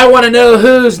 I want to know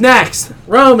who's next.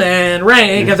 Roman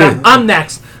Reigns, because I'm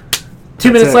next.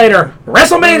 2 minutes later,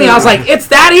 WrestleMania. I was like, it's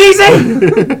that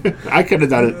easy? I could have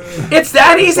done it. It's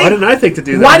that easy? Why didn't I think to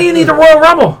do that? Why do you need the Royal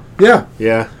Rumble? Yeah.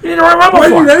 Yeah. You need the Royal Rumble Why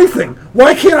for? do you need anything?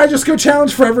 Why can't I just go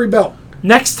challenge for every belt?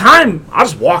 Next time, I'll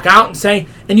just walk out and say,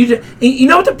 and you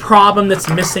know what the problem that's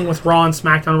missing with Raw and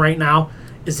SmackDown right now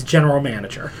is the general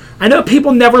manager. I know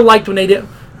people never liked when they did.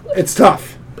 It's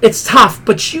tough. It's tough,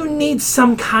 but you need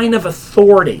some kind of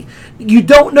authority. You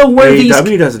don't know where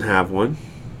AEW doesn't have one.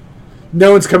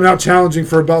 No one's coming out challenging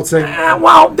for a belt saying... they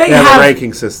have a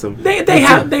ranking system. They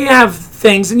have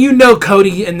things, and you know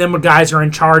Cody and them guys are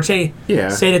in charge. They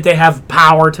say that they have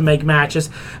power to make matches.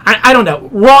 I don't know.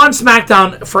 Raw and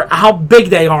SmackDown, for how big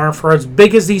they are, for as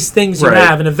big as these things you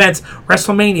have in events,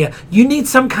 WrestleMania, you need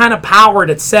some kind of power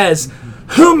that says,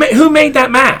 who made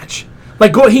that match?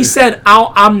 Like he said,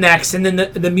 I'm next, and then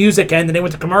the music ended, and they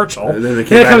went to commercial. And then it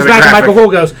comes back, and Michael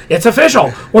Cole goes, "It's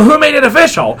official." Well, who made it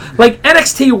official? Like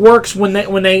NXT works when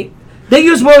they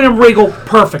use William Regal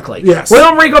perfectly. Yes.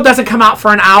 William Regal doesn't come out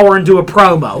for an hour and do a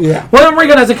promo. Yeah. William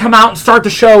Regal doesn't come out and start the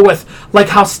show with like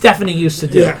how Stephanie used to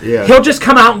do. Yeah. He'll just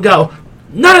come out and go,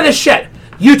 "None of this shit.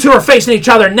 You two are facing each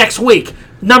other next week.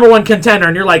 Number one contender,"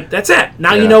 and you're like, that's it.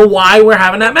 Now you know why we're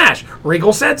having that match.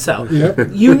 Regal said so. Yep.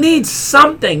 You need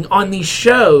something on these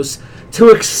shows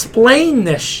to explain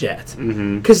this shit.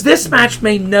 Because this match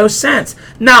made no sense.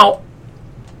 Now,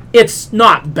 it's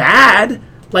not bad.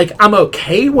 Like, I'm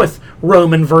okay with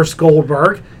Roman versus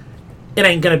Goldberg. It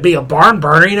ain't going to be a barn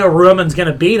burner. You know Roman's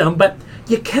going to beat him, but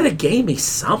you could have gave me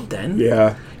something.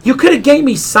 Yeah. You could have gave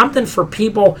me something for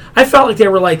people. I felt like they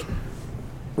were like,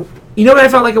 you know what I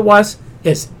felt like it was?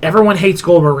 Is everyone hates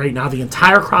Goldberg right now. The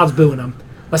entire crowd's booing him.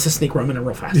 Let's just sneak Roman in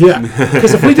real fast. Yeah.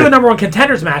 Because if we do a number one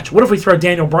contenders match, what if we throw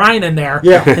Daniel Bryan in there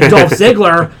Yeah. and Dolph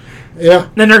Ziggler? Yeah.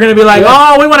 Then they're going to be like,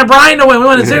 oh, we wanted Bryan to win. We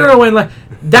wanted Ziggler to win. Like,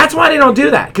 that's why they don't do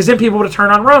that. Because then people would have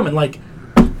turned on Roman. Like,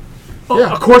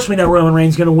 of course we know Roman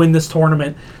Reigns is going to win this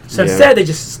tournament. So instead, they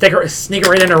just sneak it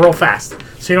right in there real fast.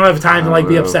 So you don't have time to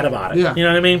be upset about it. Yeah. You know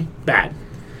what I mean? Bad.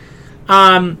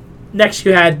 Next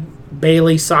you had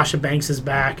Bayley. Sasha Banks is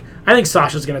back. I think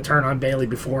Sasha's going to turn on Bayley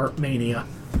before Mania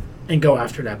and go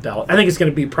after that belt. I think it's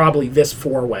going to be probably this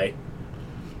 4-way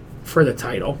for the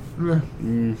title.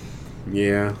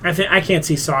 Yeah. I can't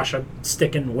see Sasha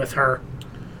sticking with her.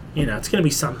 You know, it's going to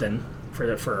be something for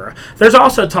her. There's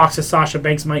also talks that Sasha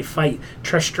Banks might fight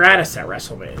Trish Stratus at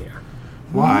WrestleMania.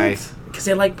 Why? Because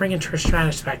they like bringing Trish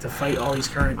Stratus back to fight all these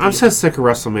current people. I'm so sick of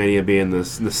WrestleMania being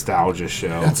this nostalgia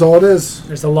show. That's all it is.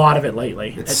 There's a lot of it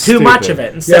lately. It's too stupid. much of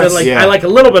it. Instead of I like a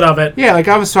little bit of it. Yeah, like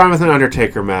I was fine with an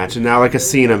Undertaker match, and now like a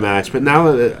Cena match, but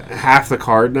now half the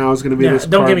card now is going to be this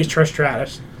Don't card. give me Trish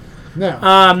Stratus.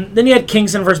 No. Then you had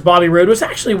Kingston versus Bobby Roode, which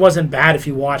actually wasn't bad if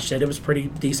you watched it. It was pretty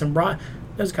decent.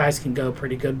 Those guys can go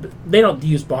pretty good. But they don't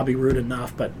use Bobby Roode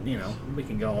enough, but you know we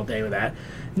can go all day with that.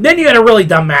 And then you had a really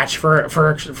dumb match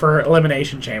for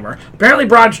Elimination Chamber. Apparently,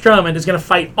 Braun Strowman is going to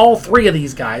fight all three of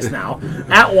these guys now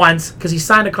at once because he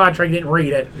signed a contract, didn't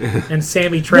read it, and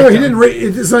Sammy tricked him. No, he didn't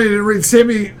read. It's not he didn't read.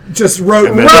 Sammy just wrote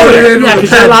it. Yeah,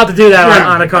 because you're allowed to do that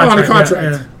on a contract. On a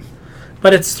contract. Yeah.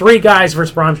 But it's three guys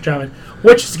versus Braun Strowman,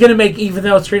 which is going to make even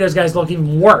those three of those guys look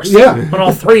even worse. Yeah. When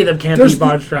all three of them can't beat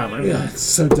Braun Strowman. Yeah, it's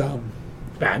so dumb.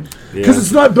 Bad. Because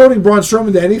it's not building Braun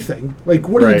Strowman to anything. Like,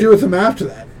 what do you do with him after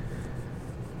that?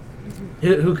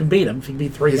 Who can beat him if he can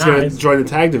beat three He's guys? going to join the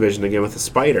tag division again with the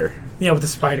Spider. Yeah, with the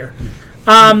Spider.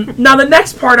 Now, the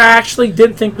next part I actually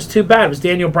didn't think was too bad. It was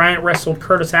Daniel Bryan wrestled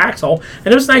Curtis Axel. And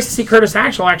it was nice to see Curtis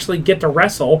Axel actually get to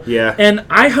wrestle. Yeah. And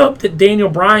I hope that Daniel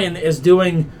Bryan is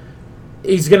doing...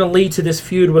 He's going to lead to this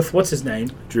feud with, what's his name?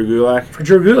 Drew Gulak. For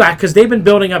Drew Gulak, because they've been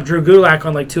building up Drew Gulak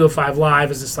on like 205 Live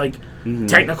as this like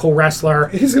technical wrestler.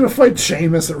 He's going to fight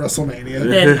Sheamus at WrestleMania.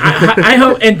 And I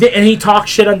hope, and he talks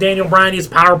shit on Daniel Bryan. He has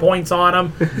PowerPoints on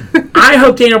him. I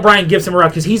hope Daniel Bryan gives him a run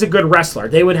because he's a good wrestler.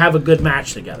 They would have a good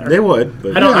match together. They would.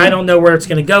 But I don't know where it's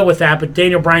going to go with that, but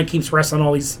Daniel Bryan keeps wrestling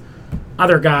all these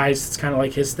other guys. It's kind of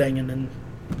like his thing, and then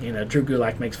Drew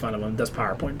Gulak makes fun of him, does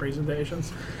PowerPoint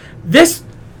presentations. This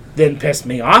didn't piss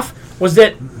me off was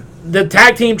that the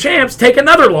tag team champs take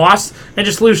another loss and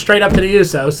just lose straight up to the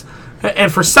Usos. And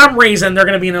for some reason, they're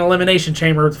going to be in an elimination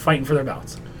chamber fighting for their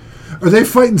belts. Are they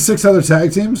fighting 6 other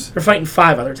tag teams? They're fighting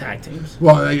 5 other tag teams.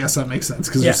 Well, I guess that makes sense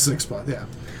because there's 6 spots. Yeah.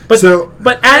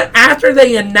 But after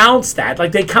they announce that,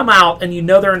 like they come out and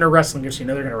they're in their wrestling gear, so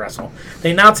they're going to wrestle.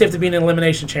 They announce they have to be in an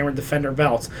elimination chamber and defend their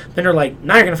belts. Then they're like,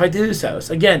 now you're going to fight the Usos.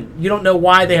 Again, you don't know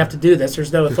why they have to do this.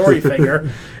 There's no authority figure.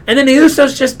 And then the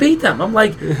Usos just beat them. I'm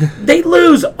like, they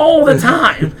lose all the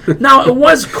time. Now, it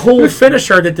was cool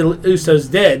finisher that the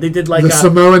Usos did. They did like the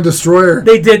Samoan Destroyer.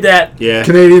 They did that. Yeah.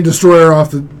 Canadian Destroyer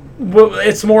off the...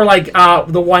 It's more like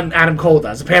the one Adam Cole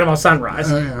does, the Panama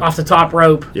Sunrise, off the top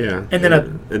rope. Yeah. And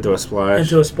then into a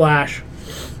splash.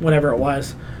 Whatever it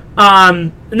was.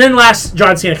 And then last,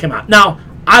 John Cena came out. Now,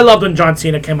 I loved when John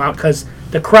Cena came out because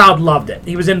the crowd loved it.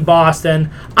 He was in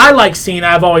Boston. I like Cena.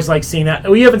 I've always liked Cena.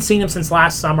 We haven't seen him since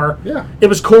last summer. Yeah. It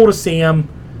was cool to see him,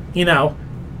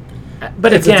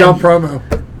 But it's again, a dumb promo.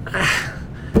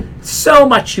 So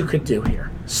much you could do here.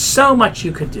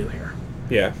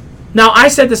 Yeah. Now, I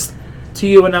said this to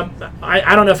you, and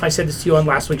I don't know if I said this to you on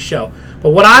last week's show, but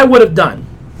what I would have done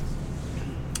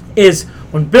is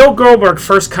when Bill Goldberg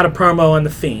first cut a promo on The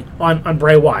Fiend, on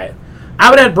Bray Wyatt, I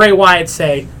would have Bray Wyatt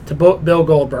say to Bill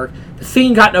Goldberg, The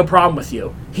Fiend got no problem with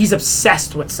you. He's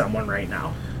obsessed with someone right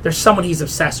now. There's someone he's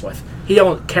obsessed with. He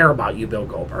don't care about you, Bill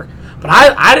Goldberg. But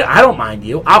I don't mind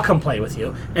you. I'll come play with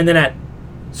you. And then at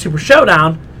Super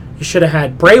Showdown, you should have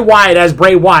had Bray Wyatt as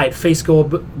Bray Wyatt face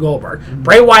Goldberg.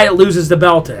 Bray Wyatt loses the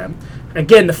belt to him.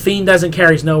 Again, The Fiend doesn't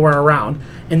care. He's nowhere around.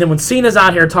 And then when Cena's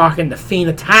out here talking, The Fiend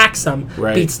attacks him,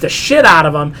 beats the shit out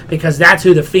of him, because that's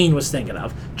who The Fiend was thinking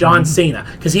of, John Cena.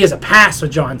 Because he has a past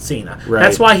with John Cena. Right.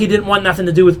 That's why he didn't want nothing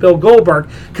to do with Bill Goldberg,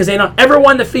 because they know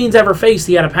everyone The Fiend's ever faced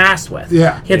he had a past with.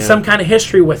 Yeah. He had some kind of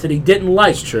history with it he didn't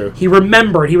like. That's true. He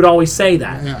remembered. He would always say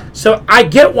that. Yeah. So I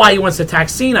get why he wants to attack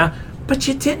Cena, but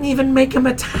you didn't even make him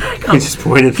attack him. He just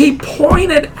pointed. He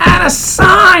pointed at a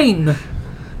sign.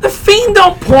 The Fiend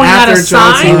don't point at a sign.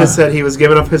 After John Cena said he was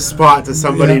giving up his spot to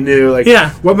somebody new, like,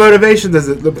 what motivation does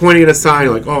it? The pointing at a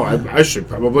sign, like, oh, I should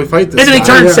probably fight this and then he guy.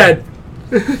 turned and said,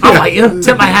 I'll fight you,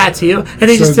 tip my hat to you, and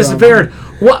he just disappeared.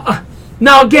 What?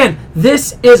 Now, again,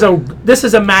 this is a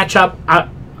matchup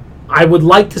I would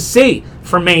like to see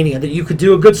for Mania that you could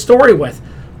do a good story with,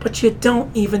 but you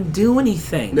don't even do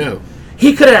anything. No.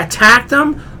 He could have attacked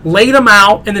him, laid him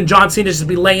out, and then John Cena just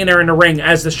be laying there in the ring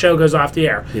as the show goes off the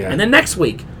air. Yeah. And then next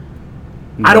week,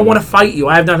 I don't want to fight you.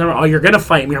 I have nothing. Oh, you're going to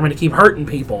fight me. I'm going to keep hurting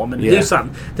people. I'm going to do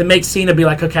something that makes Cena be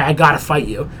like, okay, I got to fight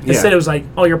you. Instead, it was like,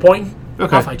 oh, you're pointing?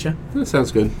 Okay. I'll fight you. That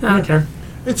sounds good. I don't care.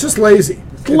 It's just lazy.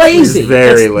 It's lazy. It's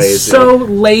very lazy. So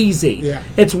lazy. Yeah.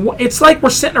 It's like we're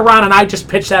sitting around and I just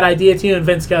pitched that idea to you and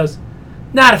Vince goes,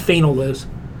 The Fiend will lose.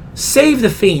 Save The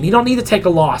Fiend. You don't need to take a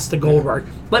loss to Goldberg.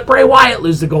 Let Bray Wyatt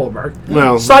lose to Goldberg.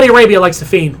 Well, Saudi Arabia likes The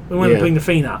Fiend. We want to bring The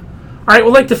Fiend out. All right,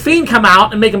 we'll let The Fiend come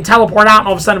out and make him teleport out, and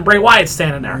all of a sudden Bray Wyatt's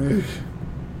standing there.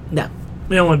 No,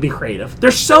 we don't want to be creative.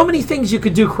 There's so many things you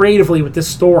could do creatively with this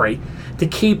story to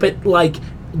keep it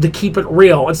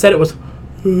real. Instead, it was,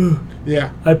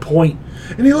 I point.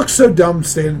 And he looks so dumb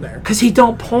standing there. Because he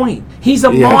don't point. He's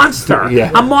a monster.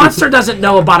 Yeah. A monster doesn't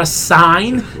know about a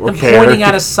sign and pointing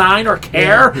at a sign or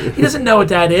care. He doesn't know what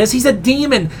that is. He's a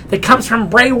demon that comes from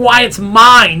Bray Wyatt's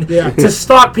mind to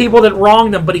stalk people that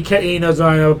wronged him, but he knows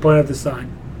I know point at the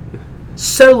sign.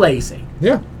 So lazy.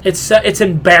 Yeah. It's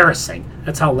embarrassing.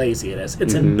 That's how lazy it is.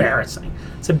 It's embarrassing.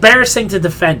 It's embarrassing to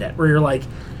defend it, where you're like,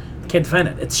 can't defend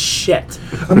it. It's shit.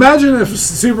 Imagine if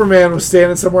Superman was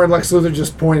standing somewhere and Lex Luthor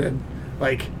just pointed,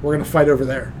 like, we're going to fight over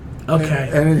there. Okay.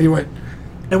 And then he went.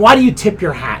 And why do you tip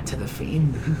your hat to The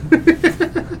Fiend?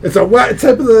 It's a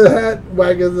tip of the hat,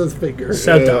 wag of the finger.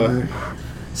 So dumb.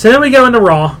 So then we go into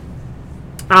Raw.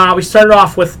 We started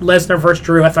off with Lesnar versus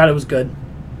Drew. I thought it was good.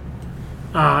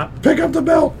 Pick up the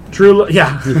belt. Drew,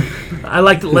 I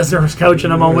liked that Lesnar was coaching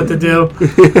him on what to do.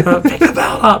 Pick the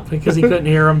belt up because he couldn't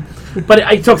hear him. But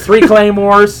he took 3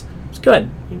 Claymores. It was good.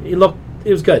 It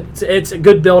was good. It's a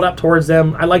good build up towards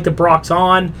them. I like that Brock's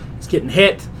on. He's getting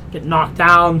hit, getting knocked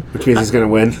down. Which means he's going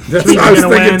to win. That's what I was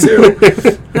thinking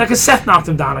too. Because Seth knocked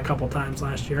him down a couple times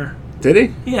last year. Did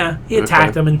he? Yeah, he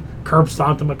attacked him and curb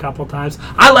stomped him a couple times.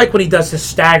 I like when he does his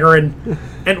stagger and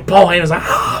Paul Heyman's like,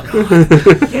 oh,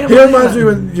 God. He reminds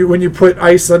me when you put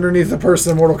ice underneath the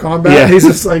person in Mortal Kombat. Yeah. He's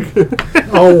just like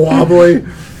all wobbly.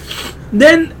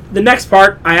 Then the next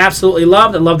part I absolutely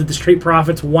loved. I loved that the Street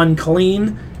Profits won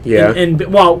clean. Yeah.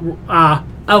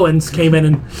 Owens came in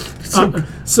and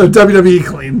so WWE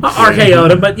clean.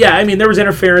 RKO'd him, but yeah, I mean there was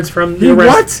interference from the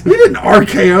rest. What? He didn't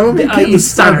RKO him. He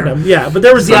stunned him. Yeah, but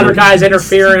there was the other guys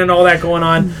interfering and all that going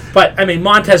on. But I mean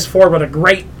Montez Ford with a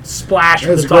great splash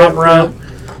from the top rope.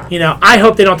 You know, I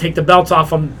hope they don't take the belts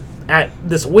off him at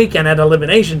this weekend at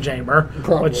Elimination Chamber,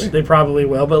 which they probably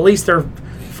will. But at least they're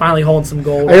finally holding some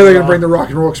gold. I hear they're going to bring the Rock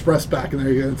and Roll Express back, and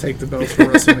they're going to take the belts for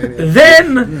WrestleMania.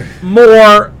 Then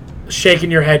more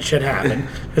shaking your head should happen.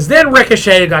 Because then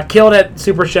Ricochet got killed at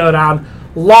Super Showdown,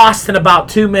 lost in about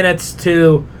 2 minutes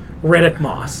to Riddick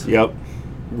Moss. Yep.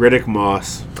 Riddick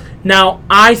Moss. Now,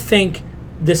 I think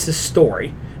this is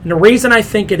story. And the reason I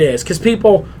think it is, because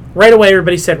people, right away,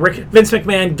 everybody said Vince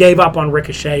McMahon gave up on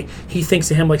Ricochet. He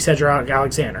thinks of him like Cedric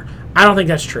Alexander. I don't think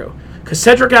that's true. Because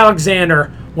Cedric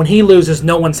Alexander, when he loses,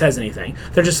 no one says anything.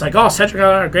 They're just like, oh, Cedric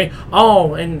Alexander, great.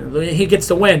 Oh, and he gets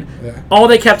the win. Yeah. All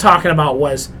they kept talking about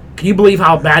was, can you believe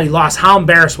how bad he lost? How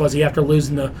embarrassed was he after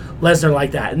losing to Lesnar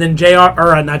like that? And then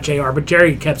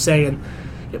Jerry kept saying,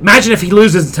 imagine if he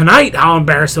loses tonight, how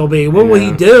embarrassed he'll be. What will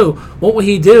he do? What will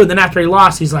he do? And then after he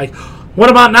lost, he's like, what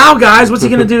about now, guys? What's he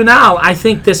going to do now? I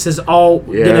think this is all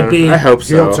going to be... I hope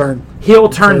so. Heel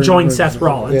turn join Seth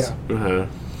Rollins. Yeah. Uh-huh.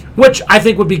 Which I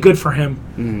think would be good for him.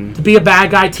 Mm-hmm. To be a bad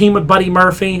guy, team with Buddy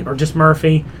Murphy, or just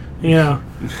Murphy. You know,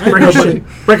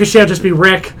 Ricochet will just be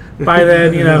Rick by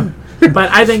then, you know.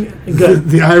 But I think good.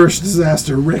 The Irish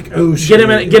disaster, Rick O'Shea.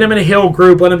 Get him in a heel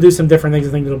group. Let him do some different things.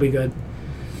 I think it'll be good.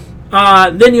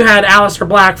 Then you had Aleister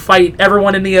Black fight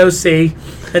everyone in the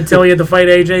OC until he had to fight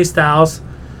AJ Styles.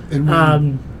 And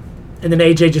then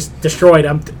AJ just destroyed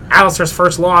him. Aleister's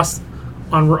first loss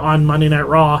on Monday Night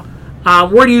Raw.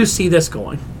 Where do you see this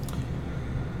going?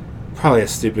 Probably a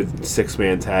stupid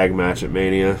 6-man tag match at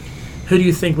Mania. Who do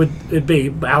you think would it be?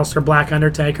 Aleister Black,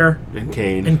 Undertaker? And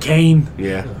Kane.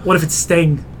 Yeah. What if it's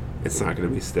Sting? It's not going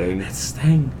to be Sting. It's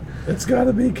Sting. It's got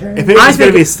to be Kane. If it was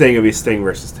going to be Sting, it would be Sting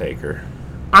versus Taker.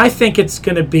 I think it's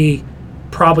going to be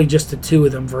probably just the two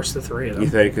of them versus the three of them. You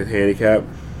think a handicap?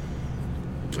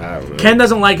 I don't know. Ken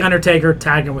doesn't like Undertaker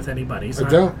tagging with anybody. I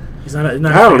don't. He's not I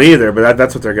don't either, but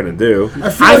that's what they're going to do.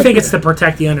 I think it's to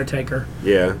protect the Undertaker.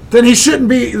 Yeah. Then he shouldn't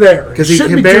be there. Because he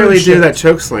can barely do that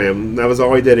choke slam. That was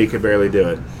all he did. He could barely do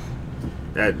it.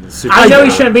 I know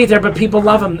he shouldn't be there, but people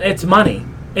love him. It's money.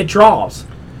 It draws.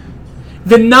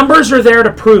 The numbers are there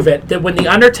to prove it, that when The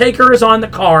Undertaker is on the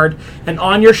card and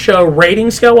on your show,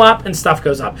 ratings go up and stuff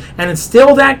goes up. And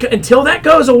until that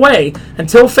goes away,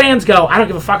 until fans go, I don't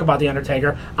give a fuck about The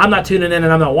Undertaker, I'm not tuning in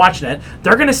and I'm not watching it,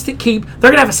 they're going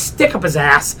to have a stick up his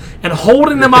ass and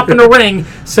holding them up in the ring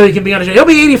so he can be on the show. He'll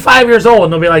be 85 years old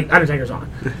and they'll be like, Undertaker's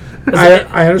on.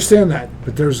 I understand that,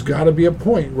 but there's got to be a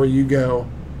point where you go,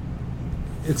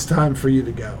 it's time for you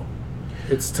to go.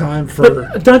 It's time for...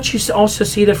 But don't you also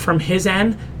see that from his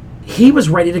end? He was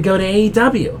ready to go to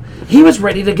AEW. He was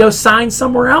ready to go sign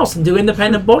somewhere else and do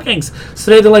independent bookings. So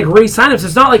they had to re-sign him. So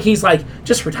it's not like he's like,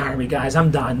 just retire me, guys.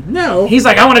 I'm done. No. He's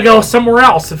like, I want to go somewhere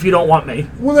else if you don't want me.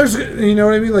 Well, there's... You know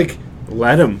what I mean?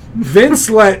 Let him. Vince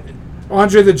let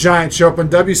Andre the Giant show up on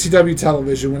WCW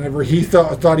television whenever he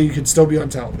thought he could still be on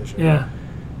television. Yeah.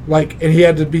 And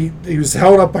he was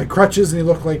held up by crutches and he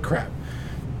looked like crap.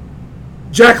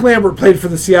 Jack Lambert played for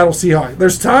the Seattle Seahawks.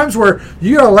 There's times where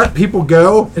you gotta let people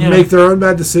go and make their own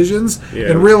bad decisions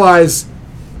and realize,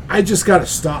 I just gotta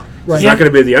stop. It's not going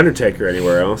to be the Undertaker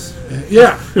anywhere else.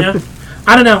 Yeah.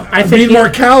 I don't know. I think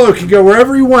Morcallo can go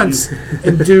wherever he wants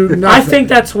and do nothing. I think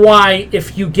that's why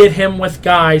if you get him with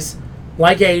guys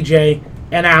like AJ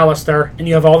and Aleister, and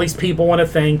you have all these people in a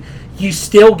thing, you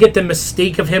still get the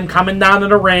mystique of him coming down to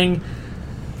the ring.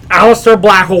 Aleister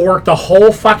Black will work the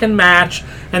whole fucking match,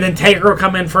 and then Taker will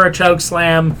come in for a choke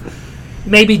slam,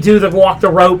 maybe do the walk the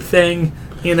rope thing,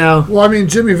 Well, I mean,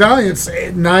 Jimmy Valiant's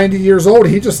 90 years old.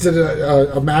 He just did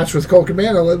a match with Colt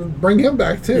Cabana. Let him bring him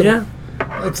back, too. Yeah.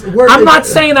 I'm not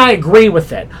saying I agree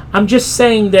with it. I'm just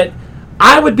saying that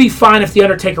I would be fine if The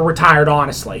Undertaker retired,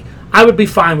 honestly. I would be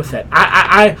fine with it.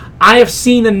 I have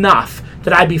seen enough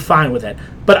that I'd be fine with it.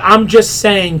 But I'm just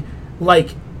saying,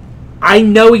 I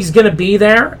know he's going to be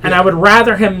there, and I would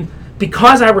rather him,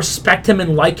 because I respect him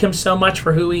and like him so much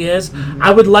for who he is,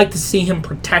 I would like to see him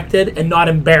protected and not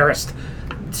embarrassed.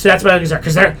 So that's what I'm concerned.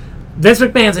 Because Vince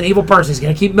McMahon's an evil person. He's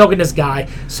going to keep milking this guy.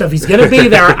 So if he's going to be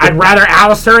there, I'd rather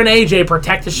Aleister and AJ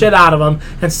protect the shit out of him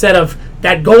instead of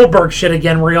that Goldberg shit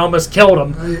again where he almost killed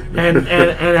him and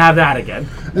have that again.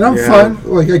 And I'm fine.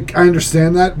 I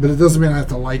understand that, but it doesn't mean I have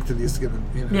to like that he's going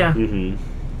to, Yeah. Mm-hmm.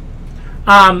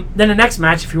 Then the next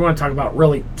match, if you want to talk about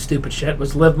really stupid shit,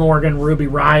 was Liv Morgan, Ruby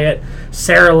Riott,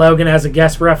 Sarah Logan as a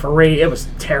guest referee. It was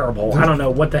terrible. I don't know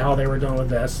what the hell they were doing with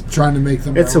this. Trying to make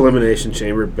them... It's Elimination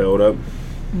Chamber build-up.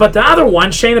 But the other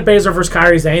one, Shayna Baszler versus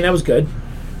Kairi Sane, that was good.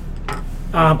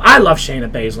 I love Shayna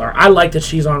Baszler. I like that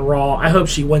she's on Raw. I hope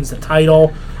she wins the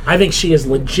title. I think she is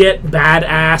legit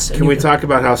badass. Can we talk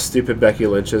about how stupid Becky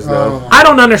Lynch is, though? I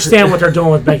don't understand what they're doing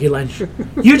with Becky Lynch.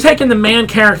 You taking the man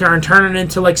character and turning it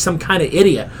into some kind of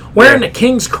idiot. Wearing the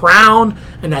king's crown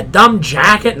and that dumb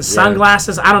jacket and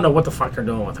sunglasses. I don't know what the fuck they're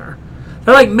doing with her.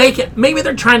 They're maybe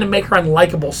they're trying to make her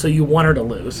unlikable so you want her to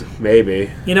lose. Maybe.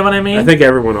 You know what I mean? I think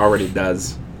everyone already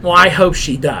does. Well, I hope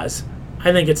she does.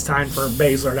 I think it's time for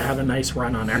Baszler to have a nice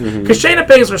run on there. Because Shayna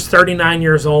Baszler's 39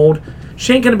 years old.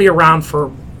 She ain't going to be around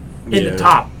in the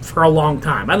top for a long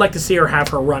time. I'd like to see her have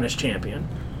her run as champion.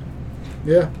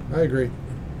 Yeah, I agree.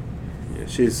 Yeah,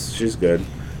 she's good.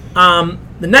 The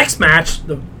next match,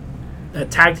 the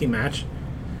tag team match,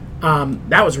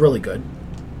 that was really good.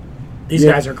 These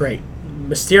guys are great.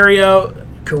 Mysterio,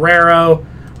 Guerrero,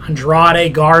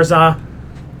 Andrade, Garza.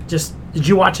 Did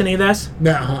you watch any of this?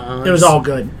 No. It was all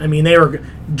good. I mean,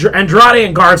 Andrade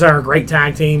and Garza are a great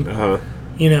tag team.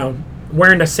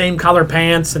 Wearing the same color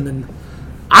pants, and then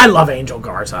I love Angel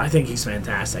Garza. I think he's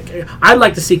fantastic. I'd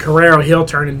like to see Guerrero heel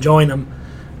turn and join them.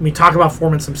 I mean, talk about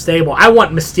forming some stable. I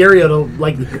want Mysterio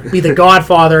to be the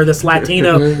godfather of this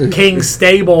Latino King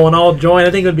stable and all join.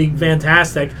 I think it would be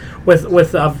fantastic with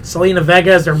Selena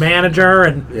Vega as their manager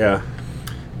and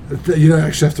You don't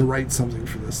actually have to write something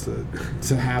for this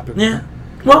to happen. Yeah.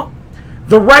 Well,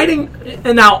 the writing,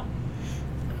 and now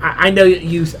I know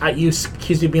you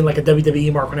accuse me of being like a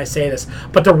WWE mark when I say this,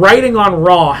 but the writing on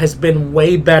Raw has been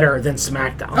way better than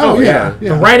SmackDown. Oh yeah.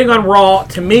 The writing on Raw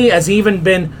to me has even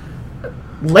been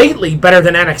lately better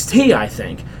than NXT. I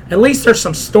think at least there's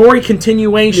some story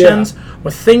continuations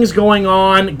with things going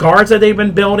on, guards that they've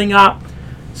been building up,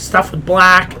 stuff with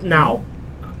Black. Now,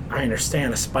 I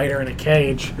understand a spider in a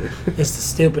cage is the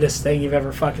stupidest thing you've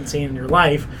ever fucking seen in your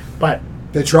life, but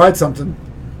They tried something.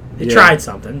 they tried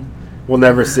something. We'll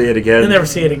never see it again. You'll never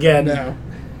see it again. No.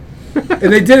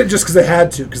 And they did it just because they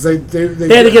had to. Because they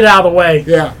They had to get it out of the way.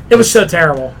 Yeah. It was so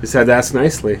terrible. Just had to ask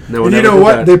nicely. No one And you ever know did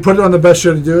what? that. They put it on the best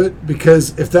show to do it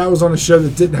because if that was on a show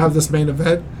that didn't have this main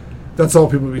event, that's all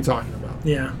people would be talking about.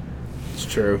 Yeah. It's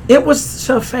true. It was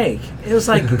so fake. It was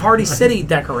like Party City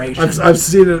decorations. I've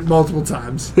seen it multiple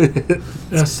times. It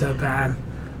was so bad.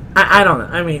 I don't know.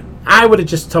 I mean, I would have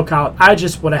just took out... I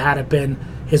just would have had it been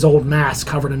his old mask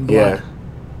covered in blood. Yeah.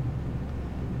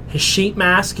 His sheet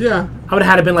mask. Yeah. I would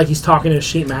have had it been like he's talking to a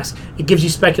sheet mask. It gives you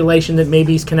speculation that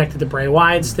maybe he's connected to Bray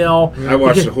Wyatt still. I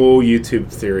watched a whole YouTube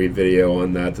theory video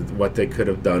on that, what they could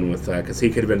have done with that, because he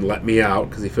could have been let me out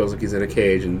because he feels like he's in a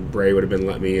cage, and Bray would have been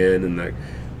let me in, and like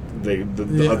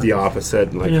the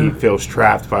opposite, and like he feels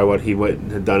trapped by what he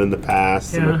had done in the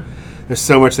past. Yeah. And there's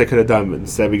so much they could have done, but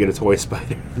instead we get a toy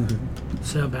spider.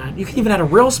 So bad. You could even have a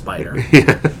real spider.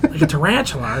 Like a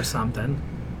tarantula or something.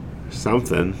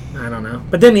 Something. I don't know.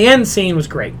 But then the end scene was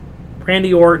great.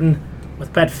 Randy Orton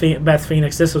with Beth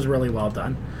Phoenix. This was really well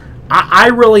done. I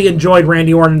really enjoyed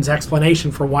Randy Orton's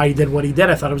explanation for why he did what he did.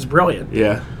 I thought it was brilliant.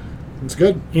 Yeah. It's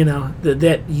good. You know,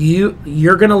 that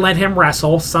you're going to let him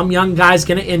wrestle. Some young guy's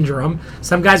going to injure him.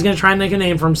 Some guy's going to try and make a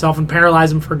name for himself and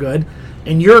paralyze him for good.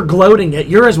 And you're gloating it.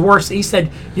 You're as worse. He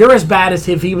said, you're as bad as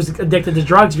if he was addicted to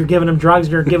drugs. You're giving him drugs.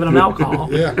 You're giving him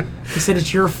alcohol. Yeah. He said,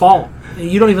 it's your fault.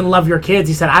 You don't even love your kids.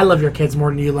 He said, I love your kids more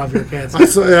than you love your kids.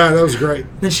 Yeah, that was great.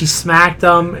 Then she smacked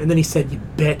him, and then he said, you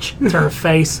bitch, to her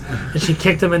face. And she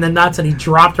kicked him in the nuts, and he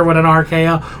dropped her with an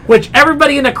RKO, which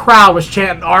everybody in the crowd was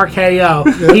chanting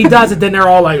RKO. He does it, then they're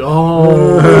all like,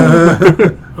 oh.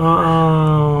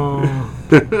 Oh.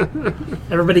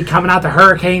 Everybody coming out. The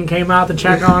Hurricane came out to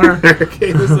check on her.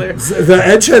 Hurricane was there. The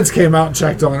Edgeheads came out and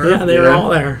checked on her. Yeah, they were all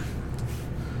there.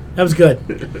 That was good.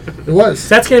 It was.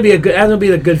 So that's gonna be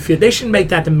the good feud. They should make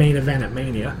that the main event at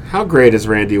Mania. How great is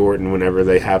Randy Orton whenever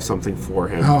they have something for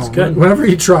him? Oh, good. Whenever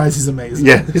he tries, he's amazing.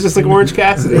 Yeah, he's just like Orange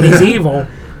Cassidy. And he's evil.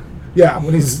 Yeah,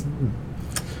 when he's...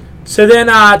 So then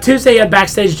Tuesday at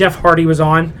Backstage, Jeff Hardy was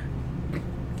on.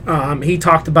 He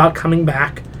talked about coming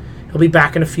back. He'll be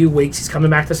back in a few weeks. He's coming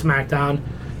back to SmackDown.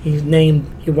 He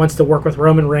wants to work with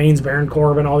Roman Reigns, Baron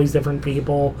Corbin, all these different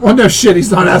people. Well, no shit.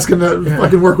 He's not asking to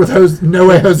fucking work with No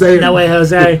Way Jose. No Way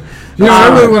Jose. You know, I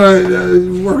really want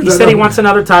to work with He that said he other- wants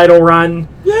another title run.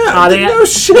 Yeah, no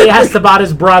shit. They asked about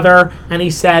his brother, and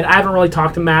he said, I haven't really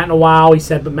talked to Matt in a while. He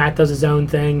said, but Matt does his own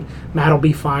thing. Matt will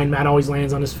be fine. Matt always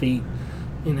lands on his feet.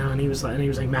 You know, and he was like,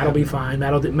 Matt will be fine.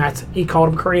 He called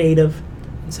him creative.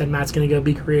 He said Matt's going to go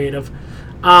be creative.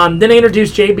 Then they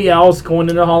introduced JBL's going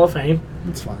into the Hall of Fame.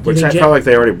 That's fine. Which I felt like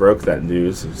they already broke that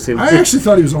news. I actually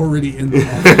thought he was already in the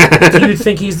Hall. Do you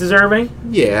think he's deserving?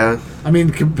 Yeah. I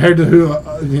mean, compared to who,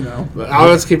 you know.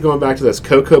 I'll just keep going back to this.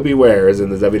 Coco Beware is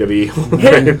in the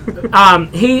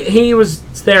WWE. He was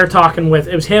there talking with,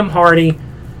 it was him, Hardy,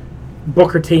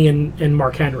 Booker T, and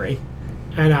Mark Henry.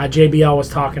 And JBL was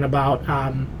talking about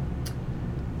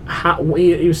how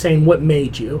he was saying, what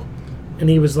made you? And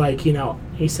he was like, you know,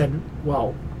 he said,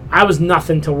 well, I was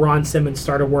nothing till Ron Simmons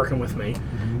started working with me.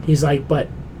 Mm-hmm. He's like, but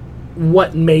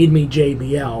what made me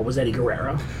JBL was Eddie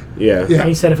Guerrero. Yeah. And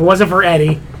he said, if it wasn't for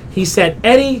Eddie, he said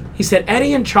Eddie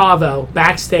and Chavo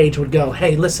backstage would go,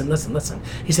 hey, listen.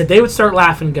 He said they would start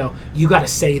laughing and go, you got to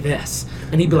say this.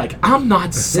 And he'd be like, I'm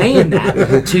not saying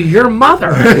that to your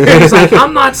mother. And he's like,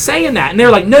 I'm not saying that. And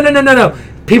they're like, no.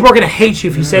 People are going to hate you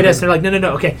if you say this. They're like,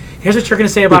 no. Okay, here's what you're going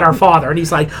to say about our father. And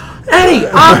he's like, Eddie,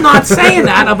 I'm not saying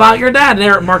that about your dad.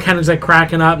 And Mark Henry's like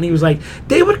cracking up. And he was like,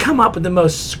 they would come up with the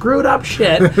most screwed up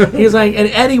shit. He's like, and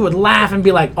Eddie would laugh and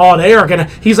be like, oh, they are going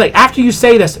to. He's like, after you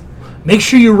say this, make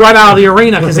sure you run out of the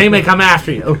arena because they may come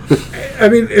after you. I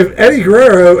mean, if Eddie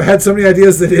Guerrero had so many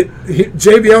ideas that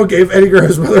JBL gave Eddie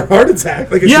Guerrero's mother a heart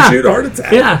attack, like a shoot heart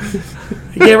attack. Yeah.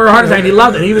 He gave her a heart attack and he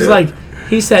loved it. He was like,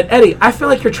 he said, Eddie, I feel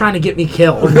like you're trying to get me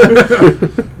killed. But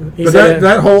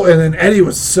that whole, and then Eddie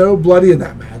was so bloody in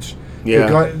that match.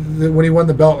 Yeah. When he won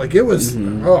the belt, like it was,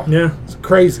 it's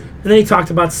crazy. And then he talked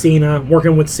about Cena,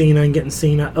 working with Cena and getting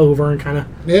Cena over and kind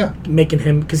of making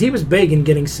him, because he was big in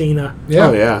getting Cena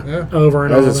over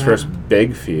and that all was his that. first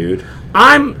big feud.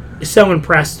 I'm so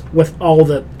impressed with all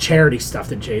the charity stuff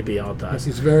that JBL does.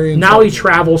 He's very now he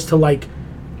travels to like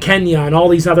Kenya and all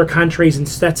these other countries and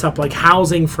sets up like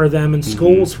housing for them and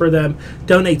schools for them,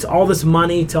 donates all this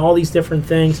money to all these different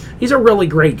things. He's a really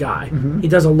great guy. He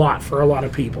does a lot for a lot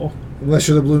of people. Unless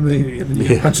you're the Blue Mania.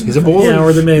 He's a boy. Yeah,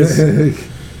 or the Miz.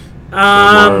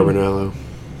 Mauro Ranallo.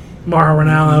 Mauro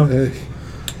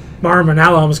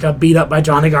Ranallo almost got beat up by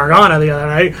Johnny Gargano the other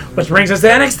night, which brings us to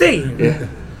NXT. Yeah.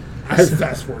 I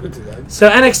fast forwarded to that. So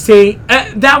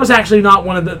NXT, that was actually not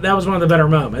one of the better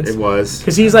moments. It was.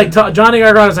 Because he's like, Johnny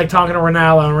Gargano's like talking to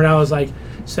Ranallo, and Ranallo's like,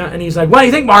 and he's like, what do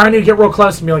you think, Mauro? I need to get real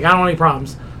close to me. Like, I don't want any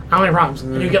problems.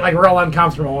 And you get like real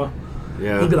uncomfortable.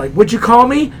 Yeah. He'd be like, what'd you call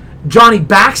me? Johnny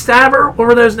Backstabber? What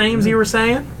were those names you were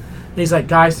saying? And he's like,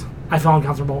 guys, I feel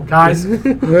uncomfortable. Guys. Where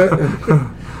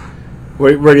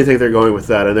do you think they're going with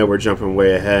that? I know we're jumping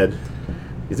way ahead.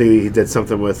 You think he did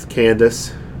something with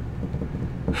Candace?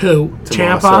 Who?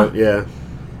 Tommaso? Ciampa? Yeah.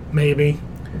 Maybe.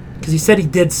 Because he said he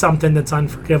did something that's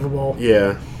unforgivable.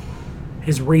 Yeah.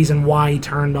 His reason why he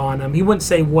turned on him. He wouldn't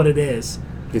say what it is.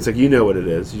 He's like, you know what it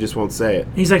is. You just won't say it.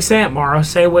 He's like, say it, Mauro.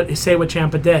 Say what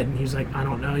Ciampa did. And he's like, I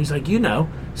don't know. He's like, you know.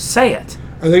 Say it.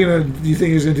 Are they gonna? Do you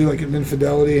think he's gonna do like an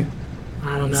infidelity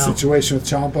I don't know. situation with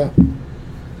Ciampa?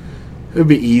 It would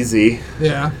be easy.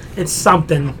 Yeah. It's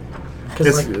something.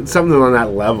 It's something on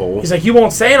that level. He's like, you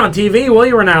won't say it on TV, will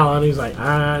you, Ranallo? And he's like,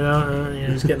 I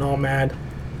don't. He's getting all mad.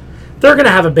 They're gonna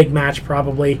have a big match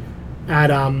probably at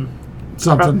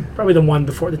something. Probably the one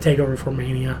before the takeover for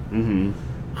Mania. Mm-hmm.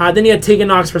 Then you had Tegan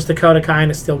Nox versus Dakota Kai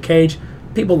in a steel cage.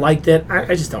 People liked it.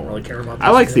 I just don't really care about that.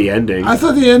 I like the ending. I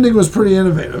thought the ending was pretty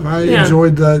innovative. I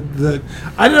enjoyed the.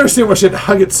 I didn't understand why she had to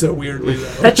hug it so weirdly,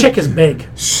 though. That chick is big.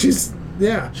 She's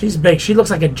big. She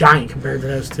looks like a giant compared to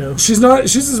those two. She's about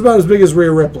as big as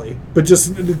Rhea Ripley, but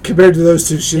just compared to those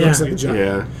two, she looks like a giant.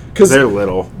 Yeah, because they're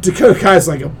little. Dakota Kai's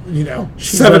like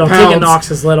she's 7 little. pounds. Tegan Nox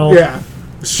is little. Yeah,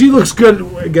 she looks good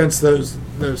against those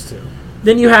two.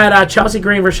 Then you had Chelsea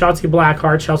Green versus Shotzi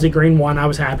Blackheart. Chelsea Green won. I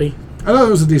was happy. I thought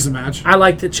it was a decent match. I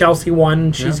liked that Chelsea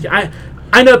won.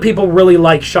 I know people really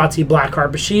like Shotzi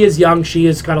Blackheart, but she is young. She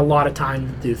has got a lot of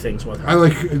time to do things with her. I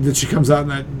like that she comes out in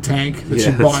that tank that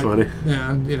she bought. That's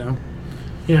funny.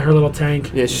 Yeah, her little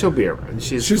tank. Yeah, she'll be around.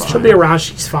 She'll be around.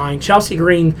 She's fine. Chelsea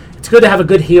Green. It's good to have a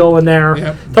good heel in there.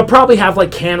 Yep. They'll probably have like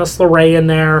Candice LeRae in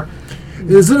there.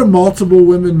 Is it a multiple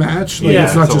women match? Like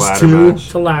it's not just two. Match.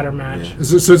 It's a ladder match. Yeah.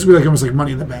 So it's going to be like almost like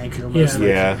Money in the Bank. Almost,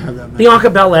 have that match.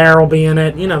 Bianca Belair will be in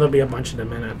it. There'll be a bunch of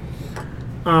them in it.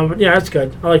 But yeah, it's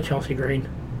good. I like Chelsea Green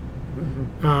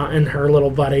and her little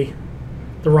buddy,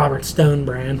 the Robert Stone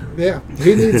brand. Yeah,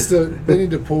 he needs to. They need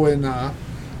to pull in. Deonna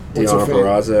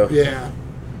Purrazzo. Yeah.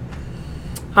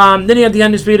 Then you had the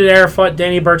Undisputed Era fought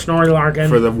Danny Burch and Ori Larkin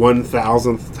for the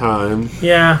 1,000th time.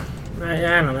 Yeah,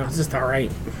 I don't know. It's just all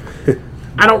right.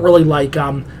 I don't really like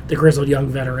the grizzled young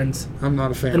veterans. I'm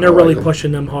not a fan. And they're really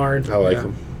pushing them hard. I like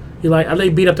them. They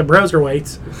beat up the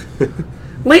broserweights.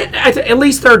 At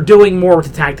least they're doing more with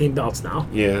the tag team belts now.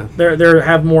 Yeah, they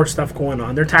have more stuff going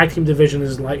on. Their tag team division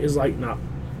is lighting up.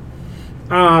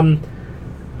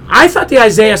 I thought the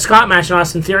Isaiah Scott match and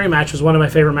Austin Theory match was one of my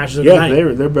favorite matches of the night.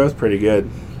 Yeah, they're both pretty good.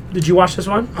 Did you watch this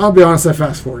one? I'll be honest, I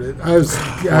fast forwarded.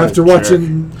 After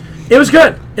watching. It was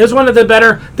good. It was one of the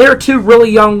better. They're two really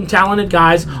young, talented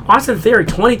guys. Austin Theory,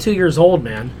 22 years old,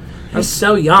 man. He's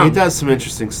so young. He does some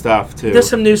interesting stuff, too. He does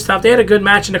some new stuff. They had a good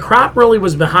match, and the crowd really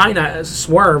was behind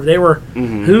Swerve. They were,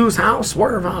 whose house?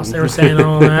 Swerve house. They were saying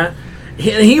all that.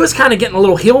 He was kind of getting a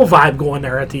little heel vibe going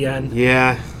there at the end.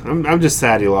 Yeah. I'm just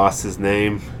sad he lost his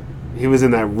name. He was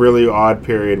in that really odd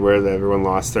period where everyone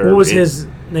lost their... What was his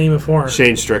name before?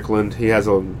 Shane Strickland. He has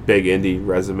a big indie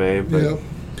resume. But yep.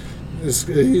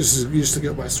 He used to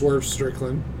go by Swerve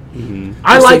Strickland. Mm-hmm.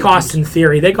 I like Austin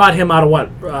Theory. They got him out of what?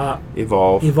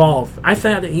 Evolve. I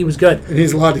thought that he was good. And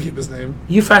he's allowed to keep his name.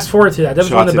 You fast forward to that. That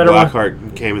was one of the better ones.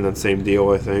 Blackheart came in that same deal,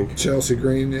 I think. Chelsea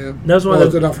Green, yeah. That was one of the,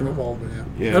 they're not from Evolve, but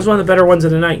yeah. That was one of the better ones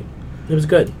of the night. It was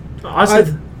good.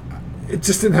 It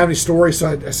just didn't have any story,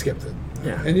 so I skipped it.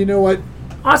 Yeah. And you know what?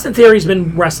 Austin Theory's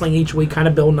been wrestling each week, kind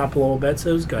of building up a little bit, so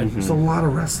it was good. There's a lot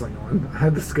of wrestling on. I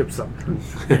had to skip something.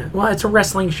 Yeah. Well, it's a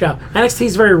wrestling show. NXT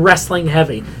is very wrestling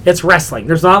heavy. It's wrestling.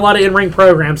 There's not a lot of in-ring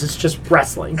programs. It's just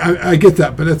wrestling. I get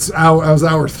that, but it was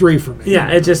hour 3 for me. Yeah,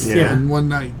 it just in one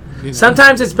night.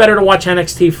 Sometimes it's better to watch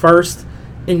NXT first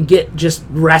and get just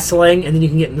wrestling, and then you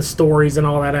can get in the stories and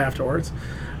all that afterwards.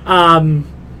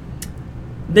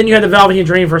 Then you had the Velveteen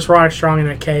Dream versus Roderick Strong in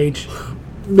that cage.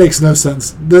 Makes no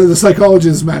sense. The psychology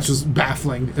of this match was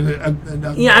baffling.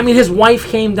 Yeah, I mean, his wife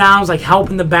came down, was like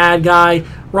helping the bad guy.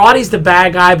 Roddy's the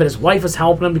bad guy, but his wife was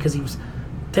helping him because he was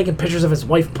taking pictures of his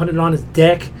wife and putting it on his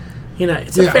dick. You know,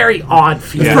 it's a very odd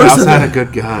feeling. Yeah, how's that a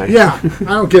good guy? Yeah,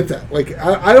 I don't get that. Like,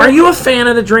 I don't. Are you a fan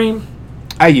of the Dream?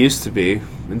 I used to be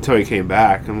until he came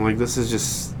back. I'm like, this is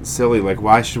just silly. Like,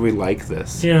 why should we like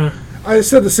this? Yeah. I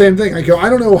said the same thing. I go, I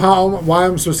don't know why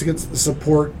I'm supposed to get the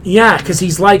support. Yeah, because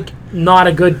he's like not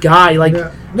a good guy. Like,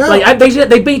 no. like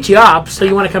they beat you up, so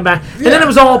you want to come back. And then it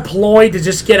was all ploy to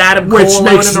just get Adam Cole Which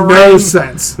alone makes in the no ring.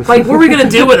 sense. Like, what were we gonna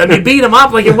do with him? You beat him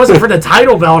up like it wasn't for the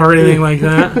title belt or anything like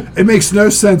that. It makes no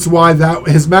sense why that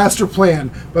his master plan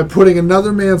by putting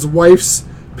another man's wife's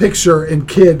picture and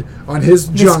kid on his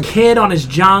junk. His kid on his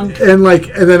junk. And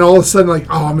then all of a sudden, like,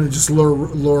 oh, I'm going to just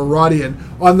lure Roddy in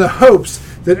on the hopes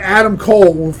that Adam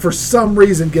Cole will, for some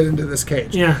reason, get into this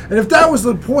cage. Yeah. And if that was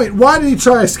the point, why did he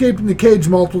try escaping the cage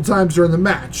multiple times during the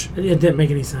match? It didn't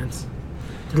make any sense.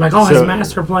 They're like, oh, his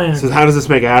master plan. So how does this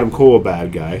make Adam Cole a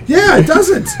bad guy? Yeah, it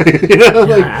doesn't. You know,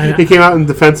 like, he came out in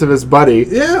defense of his buddy.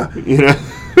 Yeah. You know.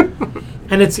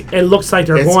 And it looks like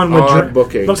they're going with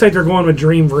booking. Looks like they're going with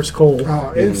Dream versus Cole.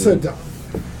 Oh, it's so dumb.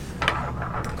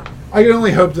 I can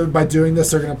only hope that by doing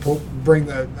this, they're going to bring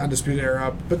the Undisputed Era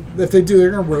up. But if they do,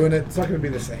 they're going to ruin it. It's not going to be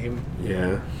the same.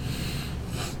 Yeah.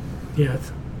 Yeah,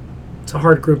 it's a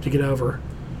hard group to get over.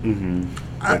 Mm-hmm.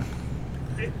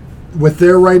 With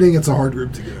their writing, it's a hard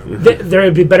group to get over.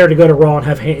 It'd be better to go to Raw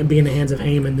and be in the hands of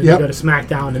Heyman than Yep. to go to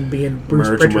SmackDown and be in Bruce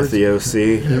Merge Pritchard's. with the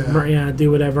OC. Yeah,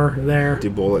 do whatever there. Do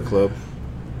Bullet Club.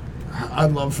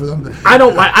 I'd love for them to... I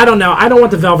don't know. I don't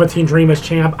want the Velveteen Dream as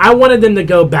champ. I wanted them to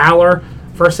go Balor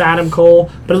versus Adam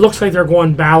Cole, but it looks like they're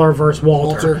going Balor versus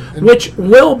Walter. Which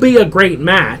will be a great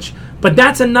match. But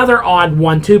that's another odd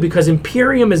one, too, because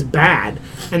Imperium is bad,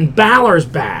 and Balor's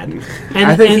bad. And,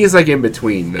 I think he's, like, in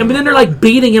between. And then they're, like,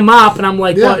 beating him up, and I'm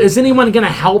like, well, is anyone going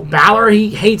to help Balor? He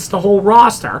hates the whole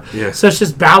roster. Yeah. So it's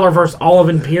just Balor versus all of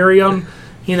Imperium.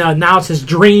 You know, now it's his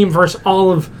Dream versus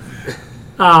all of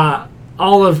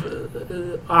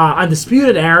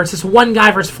Undisputed Era. It's just one guy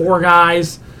versus four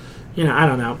guys. You know, I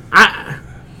don't know. I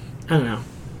don't know.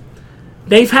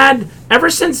 They've had, ever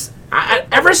since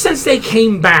they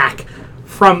came back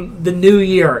from the new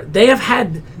year, they have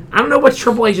had, I don't know what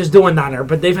Triple H is doing down there,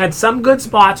 but they've had some good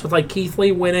spots with like Keith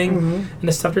Lee winning and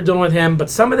the stuff they're doing with him. But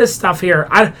some of this stuff here,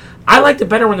 I liked it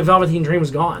better when the Velveteen Dream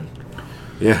was gone.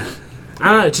 Yeah.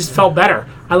 I don't know, it just felt better.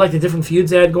 I like the different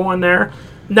feuds they had going there.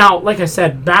 Now, like I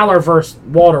said, Balor versus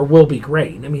Walter will be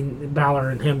great. I mean,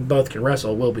 Balor and him both can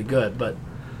wrestle, will be good, but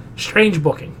strange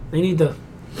booking. They need to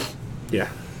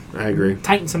I agree.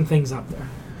 tighten some things up there.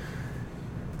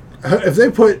 If they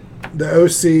put the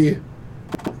OC,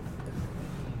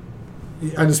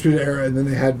 the Undisputed Era, and then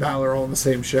they had Balor all in the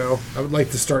same show, I would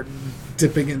like to start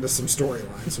dipping into some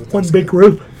storylines with One those big guys.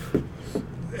 group.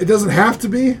 It doesn't have to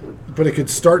be, but it could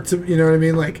start to, you know what I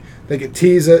mean? Like, they could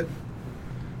tease it.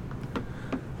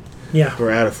 Yeah.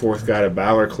 Or add a fourth guy to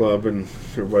Balor Club and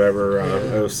or whatever,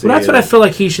 OC. Well, that's what I feel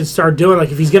like he should start doing.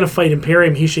 Like, if he's going to fight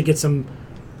Imperium, he should get some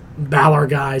Balor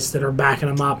guys that are backing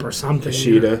him up or something.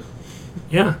 Kushida.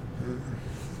 Yeah.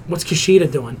 What's Kushida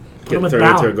doing? Put him Get with thrown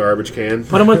into a Balor. garbage can.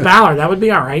 Put him with Balor. That would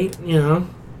be all right, you know.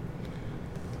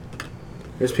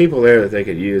 There's people there that they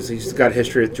could use. He's got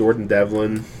history with Jordan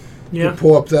Devlin. Yeah.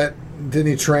 Pull up that,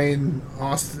 didn't he train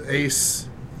Austin Ace,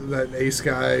 that Ace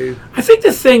guy? I think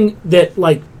the thing that,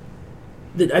 like,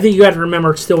 that I think you have to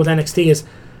remember still with NXT is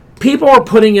people are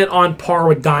putting it on par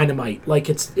with Dynamite. Like,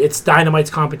 it's Dynamite's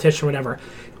competition or whatever.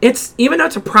 It's, even though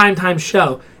it's a primetime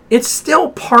show, it's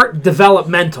still part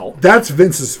developmental. That's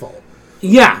Vince's fault.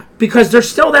 Yeah, because there's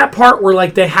still that part where,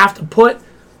 like, they have to put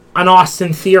an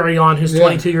Austin Theory on who's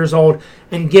 22 years old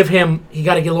and give him, you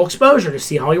got to get a little exposure to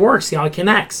see how he works, see how he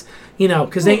connects. You know,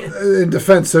 because they... In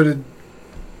defense, so did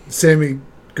Sammy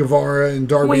Guevara and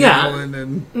Darby Allin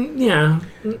and... Yeah.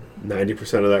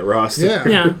 90% of that roster.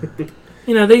 Yeah.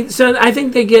 You know, so I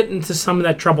think they get into some of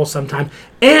that trouble sometime.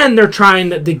 And they're trying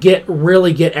to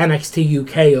really get NXT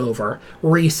UK over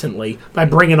recently by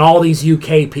bringing all these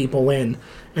UK people in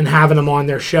and having them on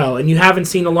their show. And you haven't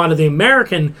seen a lot of the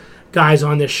American guys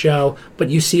on this show, but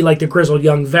you see like the grizzled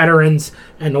young veterans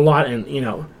and a lot of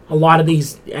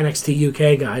these NXT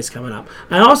UK guys coming up.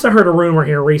 I also heard a rumor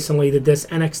here recently that this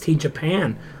NXT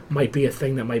Japan might be a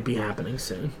thing that might be happening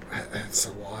soon. That's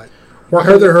a lot. I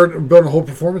heard they're building a whole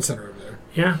performance center over there.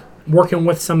 Yeah, working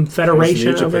with some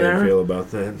federation over there. Feel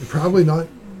about that? Probably not.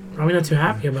 Probably not too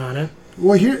happy about it.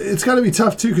 Well, here it's got to be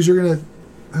tough too because you're gonna,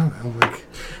 I don't know, like.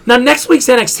 Now next week's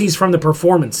NXT is from the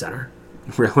Performance Center.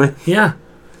 Really? Yeah.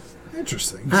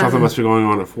 Interesting. Something must be going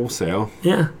on at Full Sail.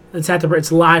 Yeah,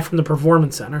 it's live from the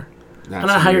Performance Center. I don't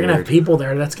know how you're going to have people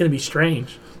there. That's going to be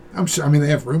strange. I'm sure. I mean, they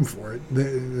have room for it.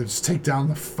 They just take down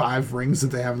the 5 rings that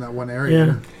they have in that one area.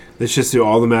 Yeah. Let's just do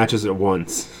all the matches at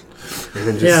once. And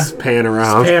then just pan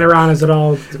around. Just pan around as it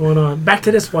all going on. Back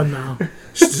to this one now.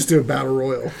 Just do a battle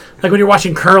royal. Like when you're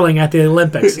watching curling at the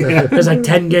Olympics. There's like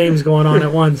 10 games going on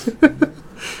at once.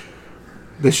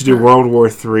 They should do World War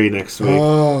III next week.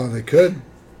 Oh, they could.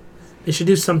 They should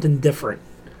do something different.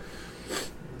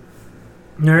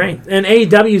 All right. And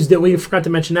AEW's, we forgot to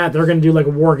mention that. They're going to do like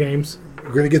War Games.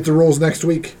 We're going to get the rules next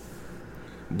week.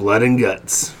 Blood and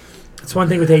guts. That's one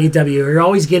thing with AEW. You're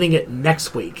always getting it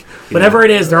next week. Whatever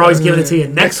it is, they're always giving it to you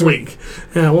next week.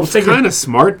 Yeah, we'll figure. Kind of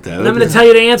smart, though. And I'm going to tell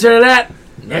you the answer to that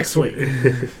next week.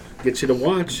 Get you to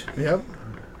watch. Yep.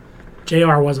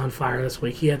 JR was on fire this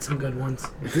week. He had some good ones.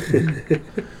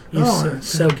 He was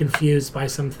so confused by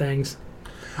some things.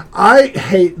 I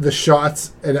hate the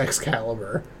shots at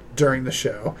Excalibur during the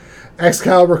show.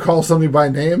 Excalibur calls somebody by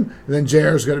name, and then JR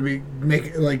is going to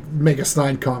make a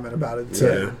snide comment about it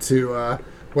to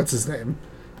what's his name,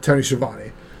 Tony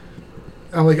Schiavone.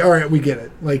 I'm like, all right, we get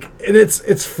it. Like, and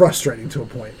it's frustrating to a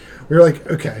point. We're like,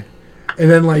 okay,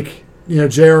 and then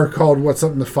JR called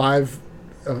something the 5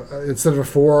 instead of a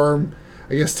 4-arm.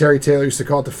 I guess Terry Taylor used to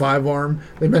call it the 5-arm.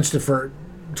 They mentioned it for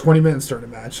 20 minutes during the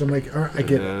match. I'm like, all right, I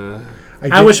get it.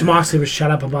 I wish Moxley would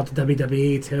shut up about the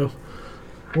WWE too.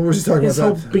 What was he talking His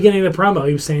about? whole beginning of the promo,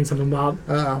 he was saying something about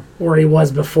where he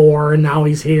was before and now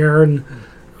he's here. And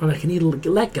I'm like, can you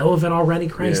let go of it already?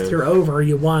 Christ, you're over.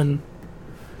 You won.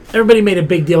 Everybody made a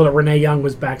big deal that Renee Young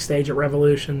was backstage at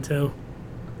Revolution too.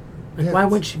 Like, why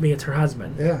wouldn't she be? It's her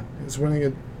husband. Yeah, he's winning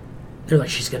it. They're like,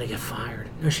 she's going to get fired.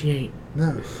 No, she ain't.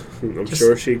 No. I'm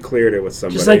sure she cleared it with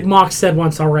somebody. Just like Mox said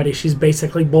once already, she's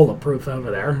basically bulletproof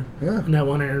over there. Yeah. In that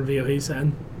one interview, he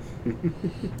said.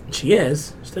 She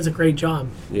is. She does a great job.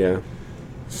 Yeah.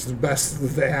 It's the best that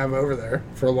they have over there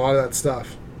for a lot of that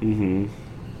stuff. Mm-hmm.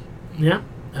 Yeah.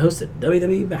 Hosted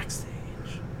WWE Backstage.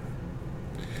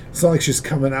 It's not like she's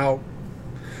coming out.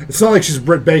 It's not like she's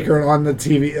Britt Baker on their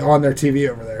TV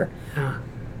over there. Yeah.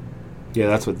 Yeah,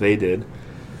 that's what they did.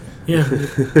 Yeah.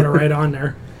 Put her right on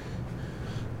there.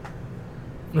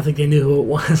 I don't think they knew who it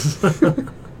was. All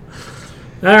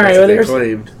right.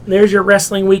 Well, there's your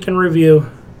Wrestling Week in Review.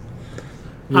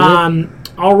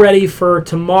 Already for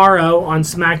tomorrow on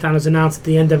SmackDown is announced that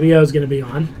the NWO is going to be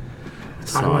on.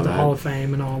 Talking about the Hall of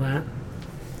Fame and all that.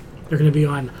 They're going to be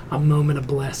on A Moment of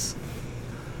Bliss.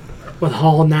 With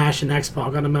Hall, Nash, and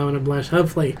X-Pac on A Moment of Bliss.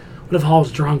 Hopefully, what if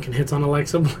Hall's drunk and hits on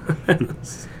Alexa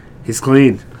Bliss? He's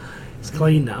clean. He's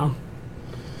clean now.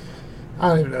 I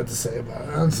don't even know what to say about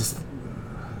it. It's just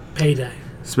Payday.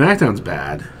 SmackDown's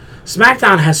bad.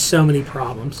 SmackDown has so many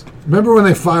problems. Remember when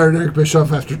they fired Eric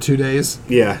Bischoff after 2 days?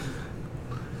 Yeah.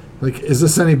 Like, is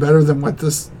this any better than what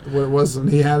it was when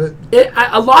he had it?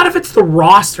 A lot of it's the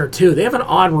roster, too. They have an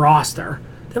odd roster.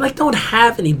 They, don't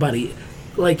have anybody,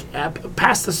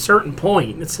 past a certain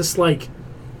point. It's just like...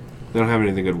 They don't have any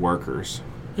of the good workers.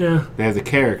 Yeah. They have the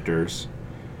characters.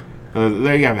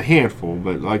 They have a handful,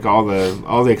 but all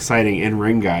the exciting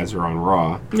in-ring guys are on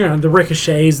Raw. Yeah, the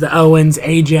Ricochets, the Owens,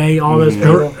 AJ, all those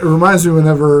people. It reminds me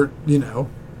whenever,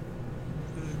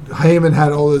 Heyman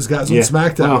had all those guys on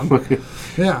SmackDown. Oh.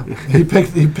 Yeah. He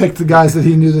picked the guys that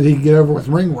he knew that he could get over with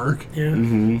ring work. Yeah.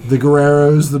 Mm-hmm. The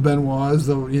Guerreros, the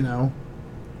Benoits,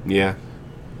 Yeah.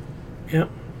 Yep.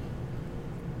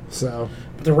 So.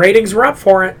 But the ratings were up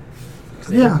for it.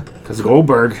 Yeah. Because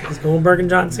Goldberg. Because Goldberg and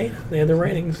John Cena. They had the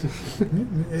ratings.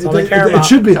 That's all they care about. It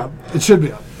should be up. It should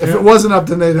be up. If it wasn't up,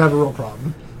 then they'd have a real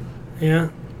problem. Yeah.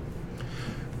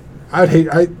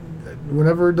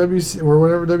 Whenever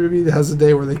WWE has a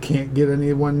day where they can't get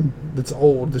anyone that's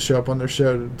old to show up on their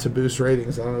show to boost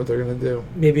ratings, I don't know what they're going to do.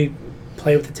 Maybe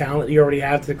play with the talent you already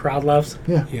have that the crowd loves.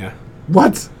 Yeah. Yeah.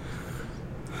 What?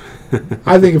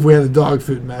 I think if we had a dog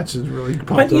food match, it'd really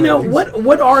pop. But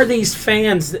what are these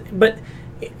fans? But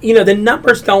the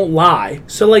numbers don't lie.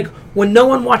 So when no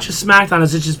one watches SmackDown,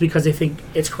 is it just because they think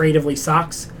it's creatively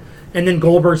sucks? And then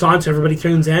Goldberg's on, so everybody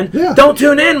tunes in. Yeah. Don't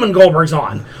tune in when Goldberg's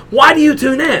on. Why do you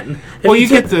tune in? Well, you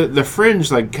get the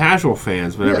fringe, casual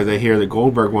fans. Whenever they hear that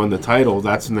Goldberg won the title,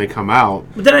 that's when they come out.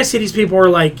 But then I see these people who are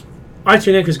like, I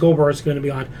tune in because Goldberg's going to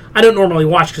be on. I don't normally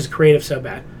watch because the creative's so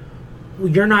bad. Well,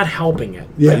 you're not helping it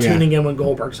by tuning in when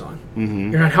Goldberg's on.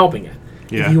 Mm-hmm. You're not helping it.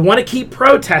 Yeah. If you want to keep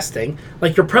protesting,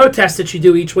 like your protest that you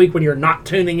do each week when you're not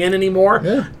tuning in anymore,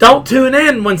 don't tune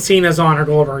in when Cena's on or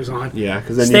Goldberg's on. Yeah,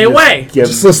 because then stay away.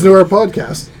 Just listen to our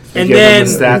podcast. And give then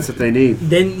them the stats that they need.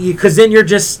 Because then you're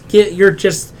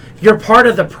You're part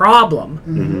of the problem.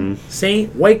 Mm-hmm. See?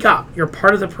 Wake up. You're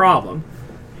part of the problem.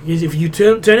 Because if you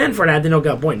tune in for that, then they'll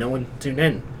go, boy, no one tuned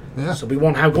in. Yeah. So we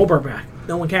won't have Goldberg back.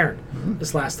 No one cared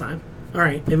this last time. All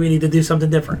right, maybe we need to do something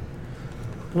different.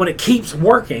 When it keeps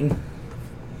working,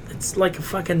 it's like a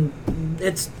fucking...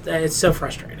 It's so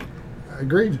frustrating.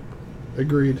 Agreed.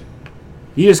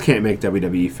 You just can't make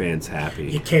WWE fans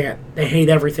happy. You can't. They hate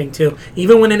everything, too.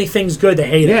 Even when anything's good, they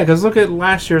hate Yeah, it. because look at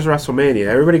last year's WrestleMania.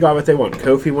 Everybody got what they want.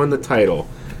 Kofi won the title.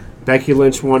 Becky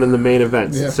Lynch won in the main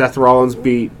event. Yeah. Seth Rollins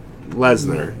beat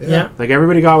Lesnar. Yeah. Like,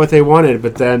 everybody got what they wanted,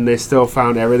 but then they still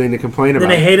found everything to complain Then about.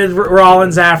 they hated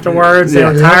Rollins afterwards. They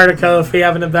Yeah. were tired of Kofi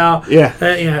having a belt. Yeah.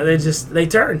 They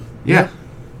turn. Yeah.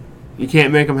 You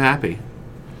can't make them happy.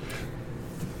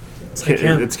 It's like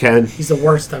him. It's Ken. He's the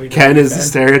worst WWE Ken is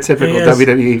the fan. stereotypical He is.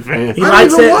 WWE fan. He I don't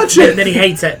likes even it, watch it. then he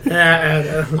hates it.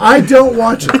 I don't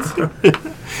watch it.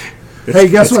 Hey,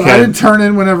 guess it's what? Ken. I didn't turn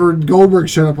in whenever Goldberg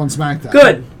showed up on SmackDown.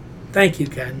 Good. Thank you,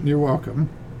 Ken. You're welcome.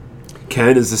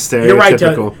 Ken is the stereotypical. You're right,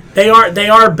 Joe. They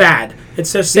are bad.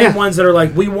 It's those same Yeah. ones that are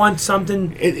like, we want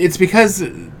something. It's because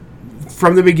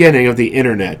from the beginning of the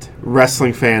internet,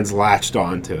 wrestling fans latched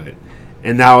onto it.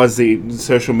 And now as the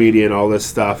social media and all this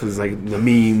stuff is like the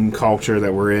meme culture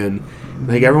that we're in,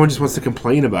 like everyone just wants to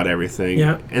complain about everything.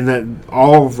 Yeah. And that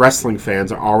all wrestling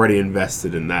fans are already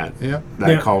invested in that Yeah.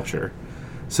 culture.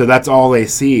 So that's all they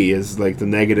see is like the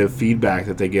negative feedback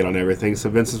that they get on everything. So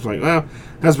Vince is like, well,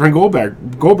 let's bring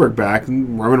Goldberg back.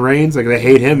 And Roman Reigns, like they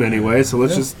hate him anyway, so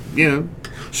let's just,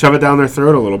 shove it down their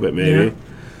throat a little bit maybe.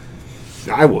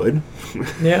 Yeah. I would.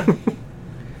 Yeah.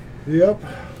 Yep.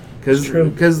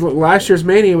 Because last year's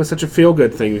Mania was such a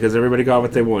feel-good thing because everybody got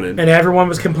what they wanted. And everyone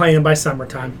was complaining by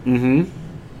summertime. Mm-hmm.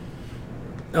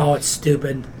 Oh, it's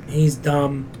stupid. He's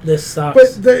dumb. This sucks.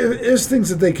 But there is things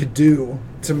that they could do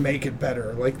to make it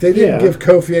better. Like, they didn't give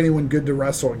Kofi anyone good to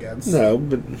wrestle against. No,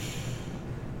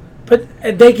 But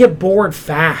they get bored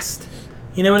fast.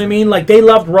 You know what I mean? Like, they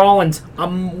loved Rollins. A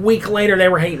week later, they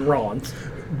were hating Rollins.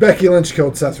 Becky Lynch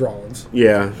killed Seth Rollins.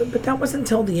 yeah. But that was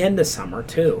until the end of summer,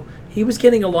 too. He was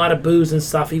getting a lot of boos and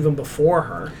stuff even before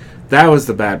her. That was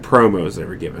the bad promos they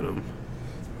were giving him.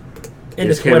 He And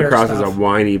the just came Twitter across stuff. as a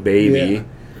whiny baby. Yeah.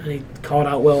 And he called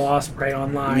out Will Ospreay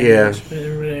online. Yeah.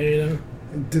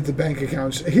 Did the bank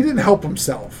account. He didn't help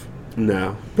himself.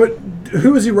 No. But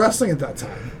who was he wrestling at that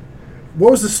time?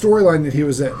 What was the storyline that he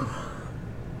was in?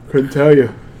 Couldn't tell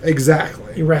you.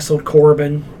 Exactly. He wrestled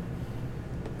Corbin.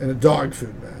 In a dog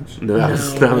food match. No, that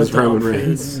was no Roman dog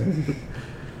Reigns. food.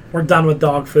 We're done with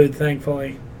dog food,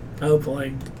 thankfully.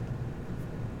 Hopefully.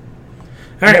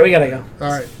 All right, we got to go.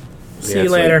 All right. See you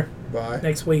later. Bye.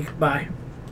 Next week. Bye.